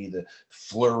wasn't going to be the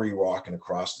flurry walking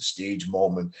across the stage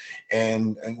moment.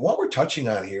 And what we're touching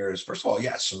on here is, first of all,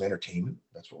 some entertainment.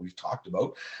 That's what we've talked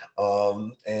about.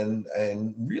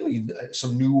 And really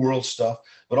some new world stuff,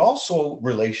 but also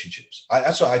relationships.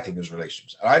 That's what I think is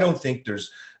relationships. I don't think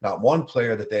there's not one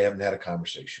player that they haven't had a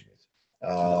conversation with.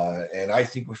 And I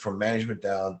think from management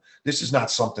down, this is not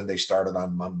something they started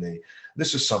on Monday.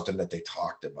 This is something that they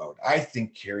talked about. I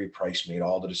think Carey Price made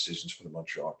all the decisions for the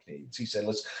Montreal Canadiens. He said,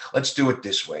 let's do it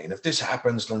this way. And if this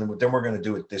happens, then we're going to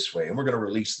do it this way. And we're going to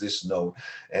release this note.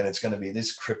 And it's going to be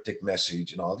this cryptic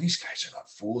message and all. These guys are not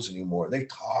fools anymore. They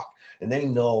talk and they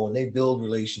know and they build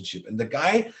relationship. And the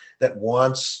guy that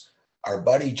wants our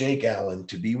buddy Jake Allen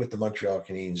to be with the Montreal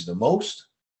Canadiens the most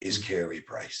is Carey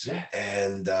Price.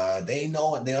 And they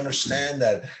know it. They understand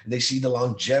that. And they see the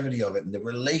longevity of it and the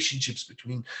relationships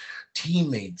between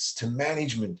teammates to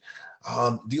management.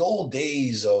 The old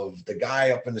days of the guy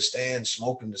up in the stand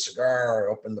smoking the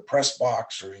cigar up in the press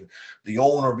box or the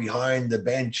owner behind the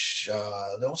bench,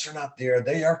 those are not there.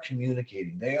 They are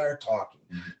communicating. They are talking.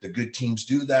 The good teams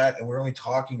do that, and we're only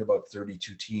talking about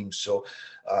 32 teams. So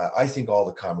I think all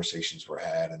the conversations were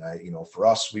had, and for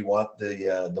us, we want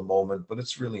the moment, but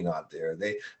it's really not there.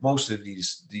 Most of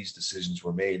these decisions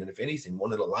were made, and if anything,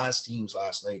 one of the last teams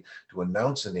last night to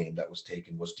announce a name that was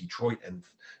taken was Detroit, and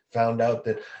found out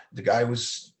that the guy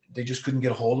they just couldn't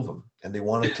get a hold of him, and they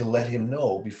wanted to let him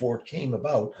know before it came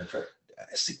about. That's right.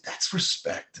 See, that's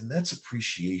respect and that's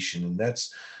appreciation, and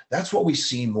that's what we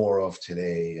see more of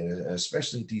today,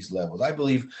 especially at these levels. I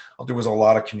believe there was a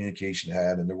lot of communication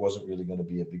had, and there wasn't really going to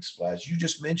be a big splash. You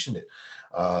just mentioned it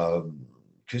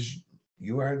because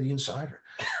you are the insider,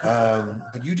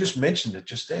 but you just mentioned it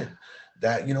just then.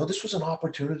 That, this was an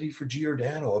opportunity for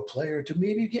Giordano, a player, to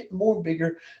maybe get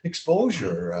bigger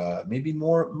exposure, maybe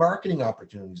more marketing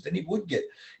opportunities than he would get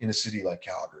in a city like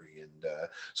Calgary. And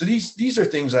so these are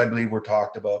things I believe were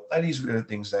talked about. And these are the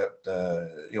things that,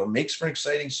 makes for an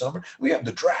exciting summer. We have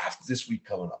the draft this week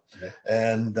coming up. Okay.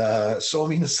 And so,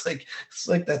 it's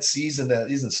like that season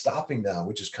that isn't stopping now,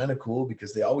 which is kind of cool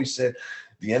because they always said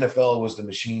the NFL was the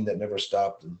machine that never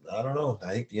stopped. And I don't know.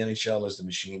 I think the NHL is the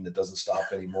machine that doesn't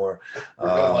stop anymore. We're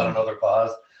going to let another pause.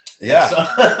 Yeah.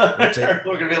 So,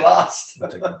 we're going to be lost.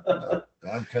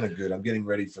 I'm kind of good. I'm getting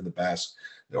ready for the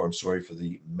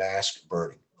mask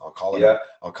burning. I'll call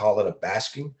it a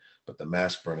basking, but the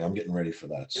mask burning. I'm getting ready for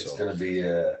that. It's going to be,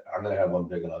 I'm I'm gonna have one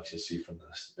big enough you'll see from the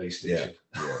space station.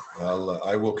 Yeah.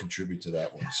 I will contribute to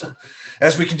that one. So,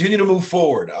 as we continue to move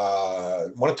forward, I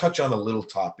want to touch on a little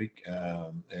topic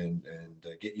and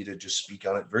get you to just speak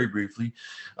on it very briefly.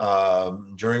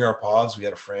 During our pods, we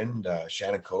had a friend,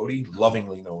 Shannon Cody,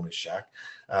 lovingly known as Shaq,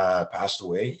 passed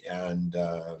away, and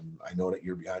I know that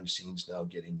you're behind the scenes now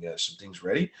getting some things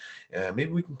ready.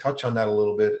 Maybe we can touch on that a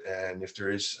little bit, and if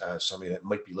there is somebody that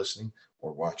might be listening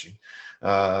or watching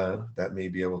that may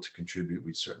be able to contribute,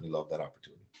 we'd certainly love that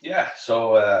opportunity. Yeah,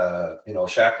 so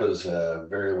Shaq was a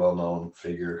very well-known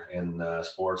figure in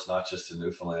sports, not just in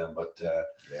Newfoundland, but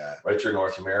right through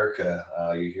North America.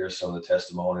 You hear some of the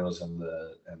testimonials and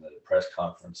the press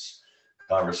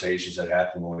conversations that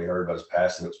happened when we heard about his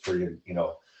passing. It was pretty,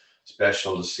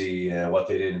 special to see what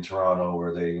they did in Toronto,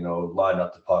 where they, lined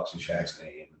up the pucks in Shaq's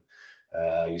name.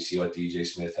 You see what DJ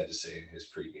Smith had to say in his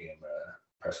pregame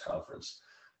press conference.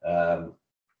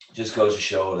 Just goes to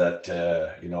show that,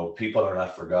 people are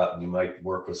not forgotten. You might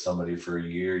work with somebody for a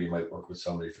year, you might work with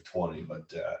somebody for 20,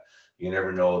 but you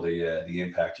never know the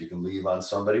impact you can leave on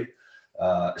somebody,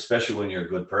 especially when you're a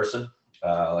good person,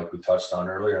 like we touched on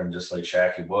earlier, and just like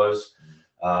Shaq was.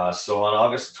 So on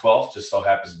August 12th, just so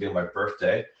happens to be my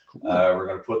birthday, we're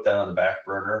going to put that on the back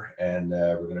burner, and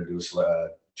we're going to do a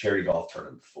charity golf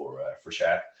tournament for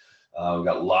Shaq. We've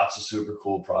got lots of super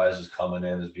cool prizes coming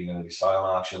in. There's going to be silent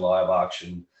auction, live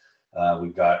auction.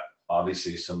 We've got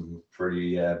obviously some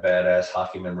pretty badass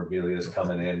hockey memorabilia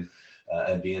coming in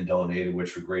and being donated,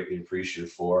 which we're greatly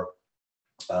appreciative for.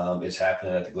 It's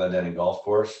happening at the Glendenning Golf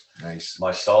Course. Nice.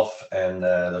 Myself and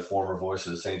the former voice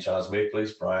of the St. John's Maple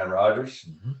Leafs, Brian Rogers.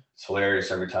 Mm-hmm. It's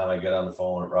hilarious. Every time I get on the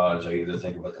phone with Raj, I either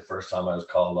think about the first time I was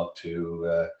called up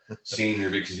to senior,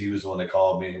 because he was the one that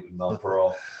called me in Mount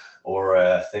Pearl,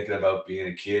 or thinking about being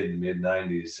a kid in the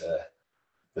mid-90s,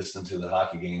 listening to the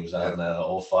hockey games on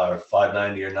old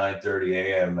 590 or 930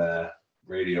 AM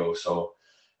radio. So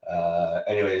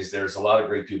anyways, there's a lot of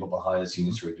great people behind the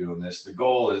scenes who are doing this. The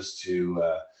goal is to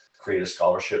create a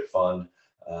scholarship fund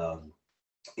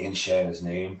in Shannon's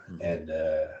name, and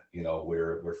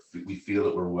we feel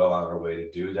that we're well on our way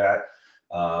to do that.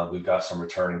 We've got some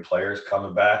returning players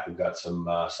coming back. We've got some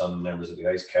members of the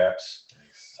Ice Caps.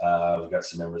 We've got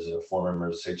some former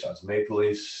members of St. John's Maple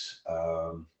Leafs.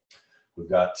 We've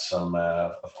got some,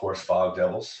 of course, Fog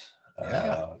Devils.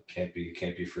 Can't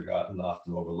be forgotten,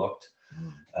 often overlooked.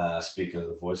 Speaking of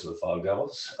the voice of the Fog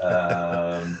Devils.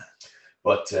 So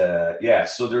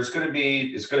it's going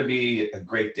to be a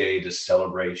great day to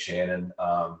celebrate Shannon.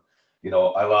 I had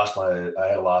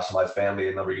a loss of my family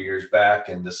a number of years back,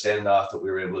 and the send off that we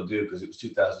were able to do, because it was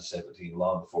 2017,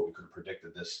 long before we could have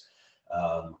predicted this,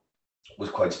 was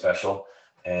quite special.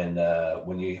 And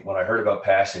when I heard about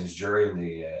passings during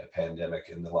the pandemic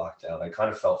and the lockdown, I kind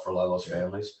of felt for a lot of those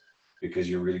families, because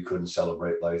you really couldn't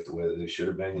celebrate life the way that they should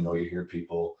have been. You hear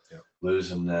people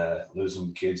losing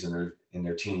kids in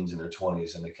their teens and their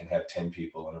 20s, and they can have 10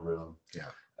 people in a room.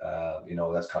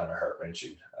 That's kind of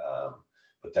heart-wrenching.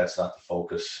 But that's not the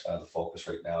focus. The focus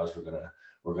right now is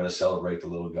we're gonna celebrate the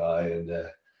little guy and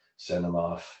send him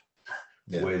off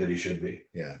the way that he should be.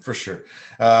 Yeah, for sure.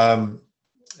 And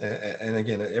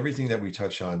again, everything that we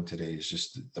touch on today is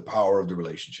just the power of the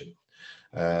relationship,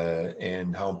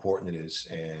 and how important it is,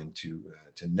 and to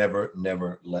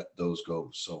never let those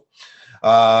go. So,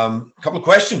 a couple of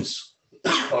questions.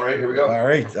 All right, here we go. All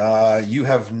right, you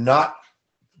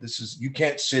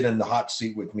can't sit in the hot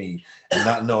seat with me and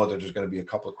not know that there's going to be a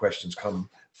couple of questions come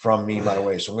from me right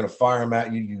away. So I'm going to fire them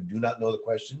at you. You do not know the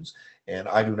questions, and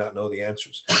I do not know the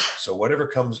answers. So whatever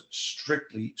comes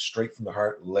straight from the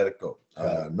heart, let it go.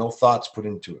 No thoughts put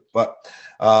into it. But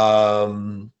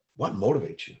what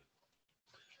motivates you?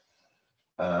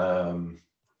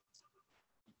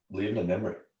 Leaving a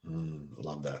memory.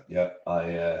 Love that. Yeah,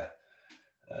 I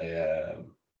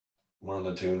one of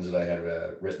the tunes that I had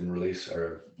released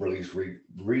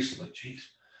recently. Jeez,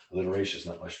 alliteration is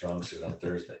not my strong suit on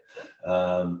Thursday.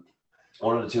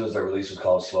 One of the tunes I released was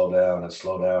called "Slow Down," and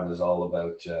 "Slow Down" is all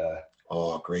about.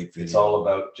 Great video. It's all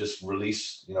about just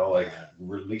release,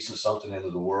 releasing something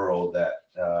into the world that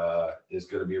is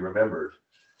going to be remembered,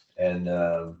 and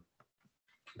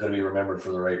going to be remembered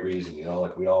for the right reason. We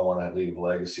all want to leave a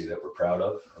legacy that we're proud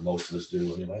of, or most of us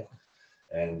do anyway.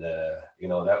 And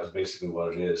that was basically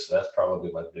what it is. So that's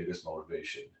probably my biggest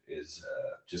motivation, is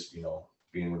just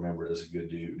being remembered as a good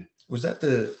dude. Would that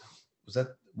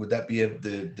be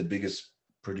the biggest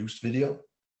produced video?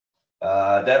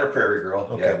 That or Prairie Girl.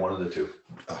 Okay. Yeah, one of the two.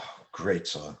 Oh, great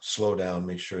song. Slow Down.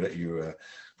 Make sure that you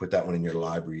put that one in your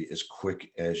library as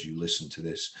quick as you listen to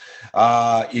this.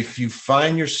 If you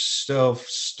find yourself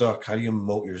stuck, how do you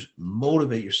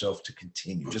motivate yourself to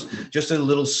continue? Just a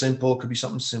little simple, could be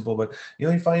something simple, but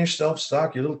you find yourself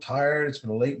stuck, you're a little tired, it's been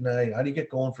a late night. How do you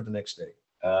get going for the next day?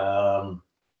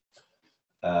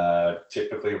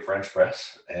 Typically a French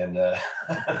press, and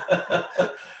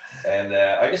and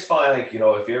I just find, like,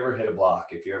 if you ever hit a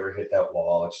block, if you ever hit that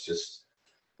wall, it's just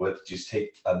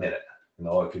take a minute.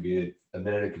 It could be a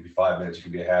minute, it could be 5 minutes, it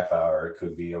could be a half hour, it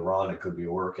could be a run, it could be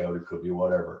a workout, it could be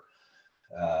whatever.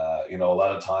 A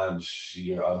lot of times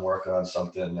I'm working on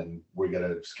something and we got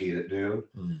to skate at noon.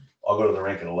 I'll go to the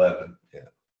rink at 11. Yeah.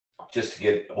 Just to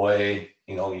get away,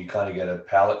 you kind of get a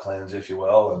palate cleanse, if you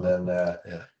will, and then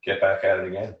get back at it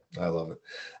again. I love it.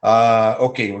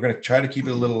 Okay, we're going to try to keep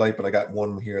it a little light, but I got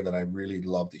one here that I really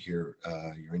love to hear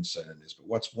your insight on this. But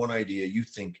what's one idea you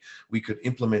think we could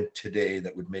implement today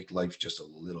that would make life just a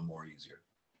little more easier?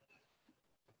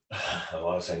 I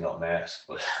want to say not mask,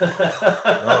 but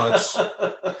no, it's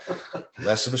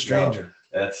less of a stranger.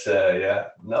 No, that's yeah.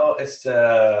 No, it's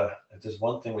if there's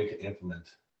one thing we could implement.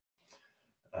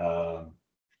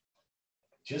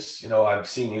 Just, I've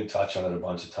seen you touch on it a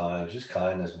bunch of times. Just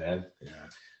kindness, man. Yeah.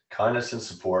 Kindness and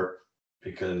support,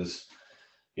 because,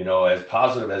 as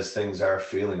positive as things are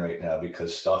feeling right now,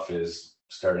 because stuff is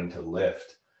starting to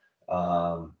lift,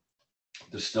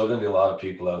 there's still going to be a lot of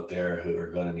people out there who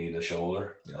are going to need a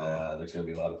shoulder. There's going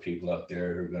to be a lot of people out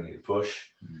there who are going to need a push.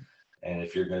 And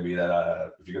if you're going to be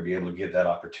that, if you're going to be able to get that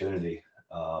opportunity,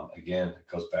 again, it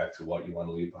goes back to what you want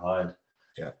to leave behind.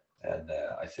 Yeah. And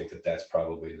I think that's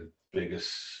probably the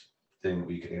biggest thing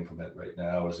we can implement right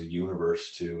now as a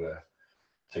universe to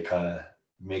kind of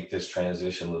make this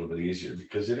transition a little bit easier,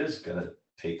 because it is going to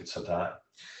take some time.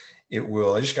 It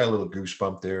will. I just got a little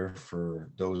goosebump there for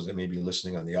those that may be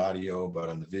listening on the audio, but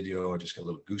on the video, I just got a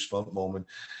little goosebump moment,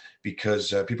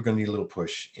 because people are going to need a little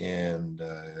push. And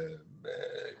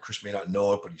Chris may not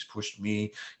know it, but he's pushed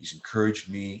me. He's encouraged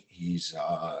me. He's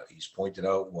pointed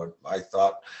out what I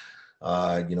thought.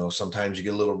 Sometimes you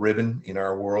get a little ribbon in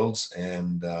our worlds,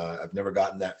 and I've never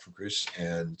gotten that from Chris,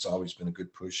 and it's always been a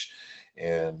good push,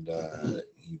 and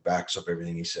he backs up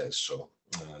everything he says. So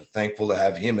thankful to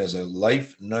have him as a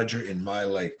life nudger in my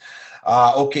life.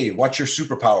 Okay, what's your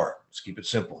superpower? Let's keep it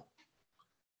simple.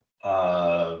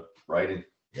 Writing.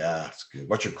 Yeah, that's good.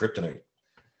 What's your kryptonite?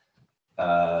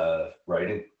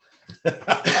 Writing.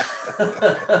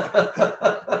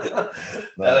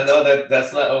 I don't know,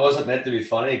 that's not, it wasn't meant to be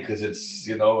funny, because it's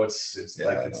it's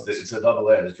a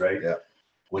double-edged, right? Yeah.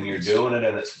 When you're doing it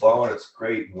and it's flowing, it's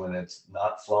great. When it's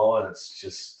not flowing,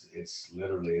 it's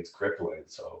literally crippling.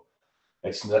 So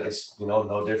it's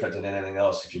no different than anything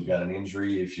else. If you've got an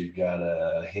injury, if you've got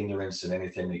a hindrance in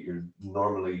anything that you're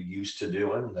normally used to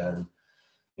doing, then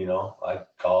I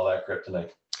call that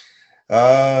kryptonite.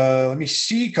 Let me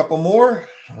see a couple more.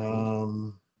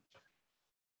 All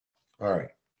right.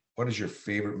 What is your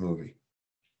favorite movie?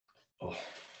 Oh.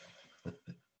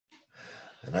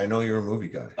 And I know you're a movie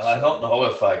guy. I don't know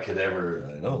if I could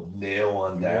ever nail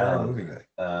one down. You're a movie guy.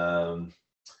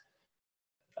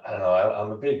 I don't know.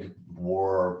 I'm a big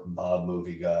war mob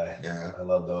movie guy. Yeah. I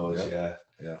love those.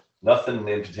 Yeah. Nothing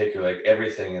in particular. Like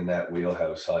everything in that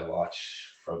wheelhouse I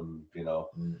watch, from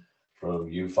from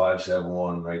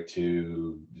U-571 right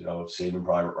to Saving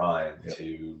Private Ryan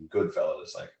to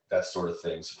Goodfellas, like that sort of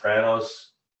thing.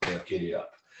 Sopranos, giddy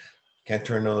up. Can't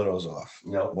turn none of those off.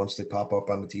 No. Once they pop up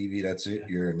on the TV, that's it.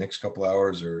 Your next couple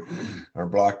hours are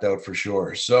blocked out for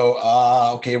sure. So,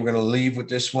 okay, we're going to leave with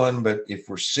this one. But if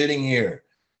we're sitting here,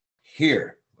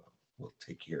 we'll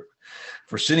take here.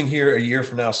 If we're sitting here a year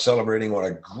from now celebrating what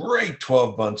a great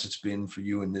 12 months it's been for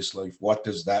you in this life, what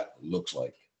does that look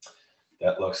like?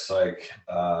 That looks like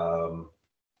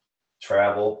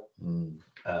travel,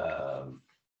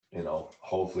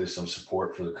 hopefully some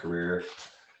support for the career,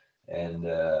 and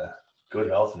good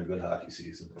health and a good hockey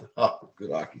season. Oh,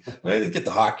 good hockey. Maybe get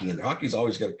the hockey in. Hockey's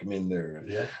always got to come in there.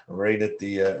 Yeah. Right at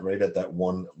that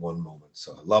one moment.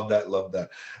 So I love that.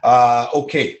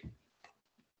 Okay.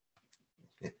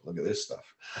 Look at this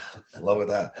stuff. Love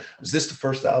that. Was this the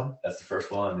first album? That's the first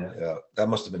one. Yeah. Yeah. That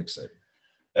must have been exciting.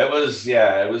 It was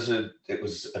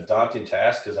a daunting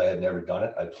task, because I had never done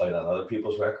it. I played on other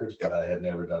people's records, but I had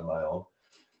never done my own.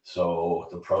 So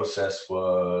the process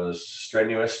was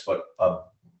strenuous, but a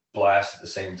blast at the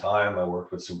same time. I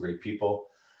worked with some great people.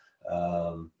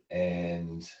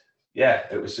 And yeah,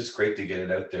 it was just great to get it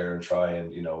out there and try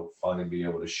and, finally be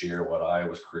able to share what I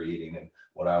was creating and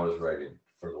what I was writing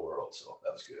for the world. So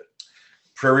that was good.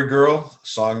 Prairie Girl,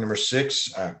 song number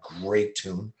 6. Great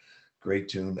tune.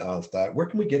 Where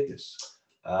can we get this?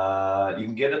 You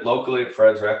can get it locally at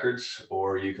Fred's Records,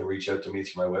 or you can reach out to me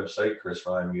through my website,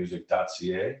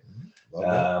 chrisryanmusic.ca.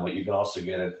 But you can also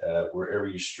get it wherever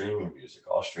you stream your music.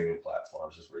 All streaming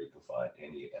platforms is where you can find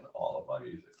any and all of my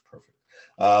music. Perfect.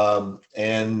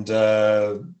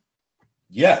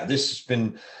 Yeah, this has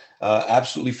been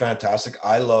absolutely fantastic.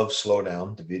 I love Slow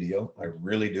Down, the video. I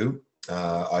really do.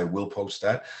 I will post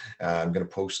that. I'm going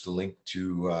to post the link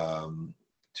to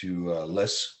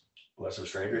Less of a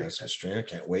Stranger.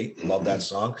 Can't wait. Love that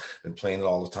song. Been playing it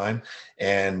all the time.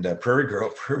 And Prairie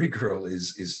Girl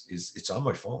is it's on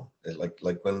my phone. Like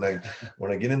when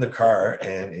I get in the car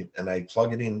and I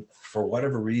plug it in for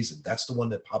whatever reason, that's the one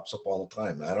that pops up all the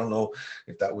time. I don't know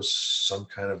if that was some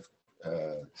kind of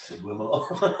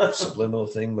subliminal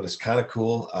thing, but it's kind of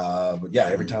cool. But yeah,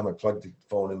 every time I plug the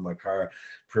phone in my car,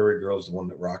 Prairie Girl is the one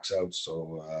that rocks out.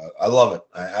 So I love it.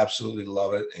 I absolutely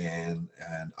love it. And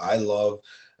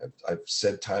I've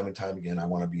said time and time again, I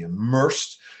want to be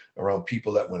immersed around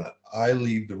people that when I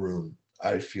leave the room,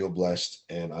 I feel blessed,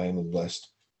 and I am blessed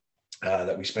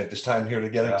that we spent this time here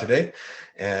together today.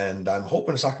 And I'm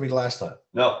hoping it's not going to be the last time.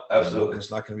 No, absolutely. It's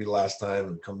not going to be the last time,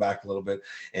 and come back a little bit.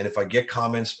 And if I get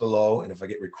comments below, and if I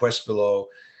get requests below,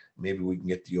 maybe we can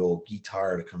get the old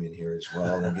guitar to come in here as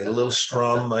well and get a little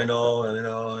strum. I know.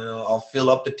 I'll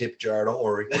fill up the tip jar. Don't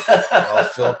worry. I'll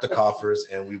fill up the coffers,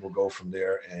 and we will go from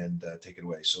there and take it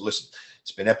away. So listen,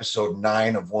 it's been episode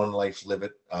 9 of One Life Live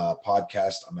It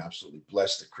podcast. I'm absolutely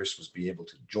blessed that Chris was able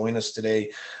to join us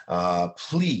today.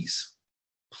 Please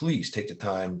take the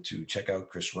time to check out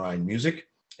Chris Ryan Music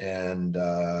and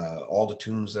all the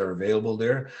tunes that are available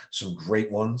there. Some great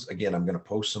ones. Again, I'm going to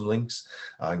post some links.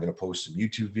 I'm going to post some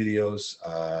YouTube videos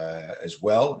as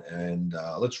well. And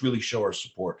let's really show our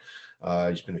support.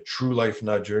 He's been a true life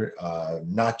nudger,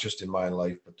 not just in my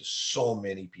life, but to so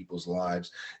many people's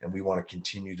lives. And we want to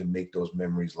continue to make those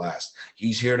memories last.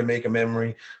 He's here to make a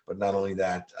memory, but not only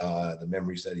that, the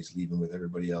memories that he's leaving with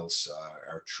everybody else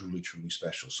are truly, truly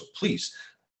special. So please,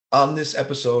 on this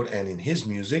episode and in his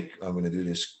music, I'm going to do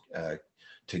this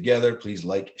together. Please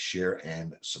like, share,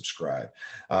 and subscribe.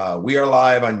 We are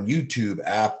live on YouTube,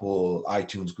 Apple,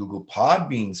 iTunes, Google,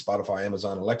 Podbean, Spotify,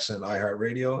 Amazon, Alexa, and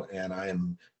iHeartRadio. And I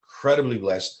am incredibly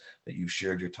blessed that you've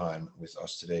shared your time with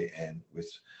us today and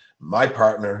with my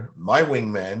partner, my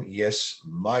wingman, yes,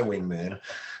 my wingman,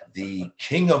 the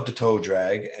king of the toe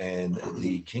drag and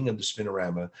the king of the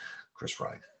spinorama, Chris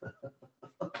Ryan.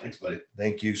 Thanks, buddy.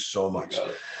 Thank you so much.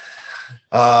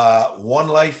 One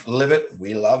Life, live it.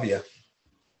 We love you.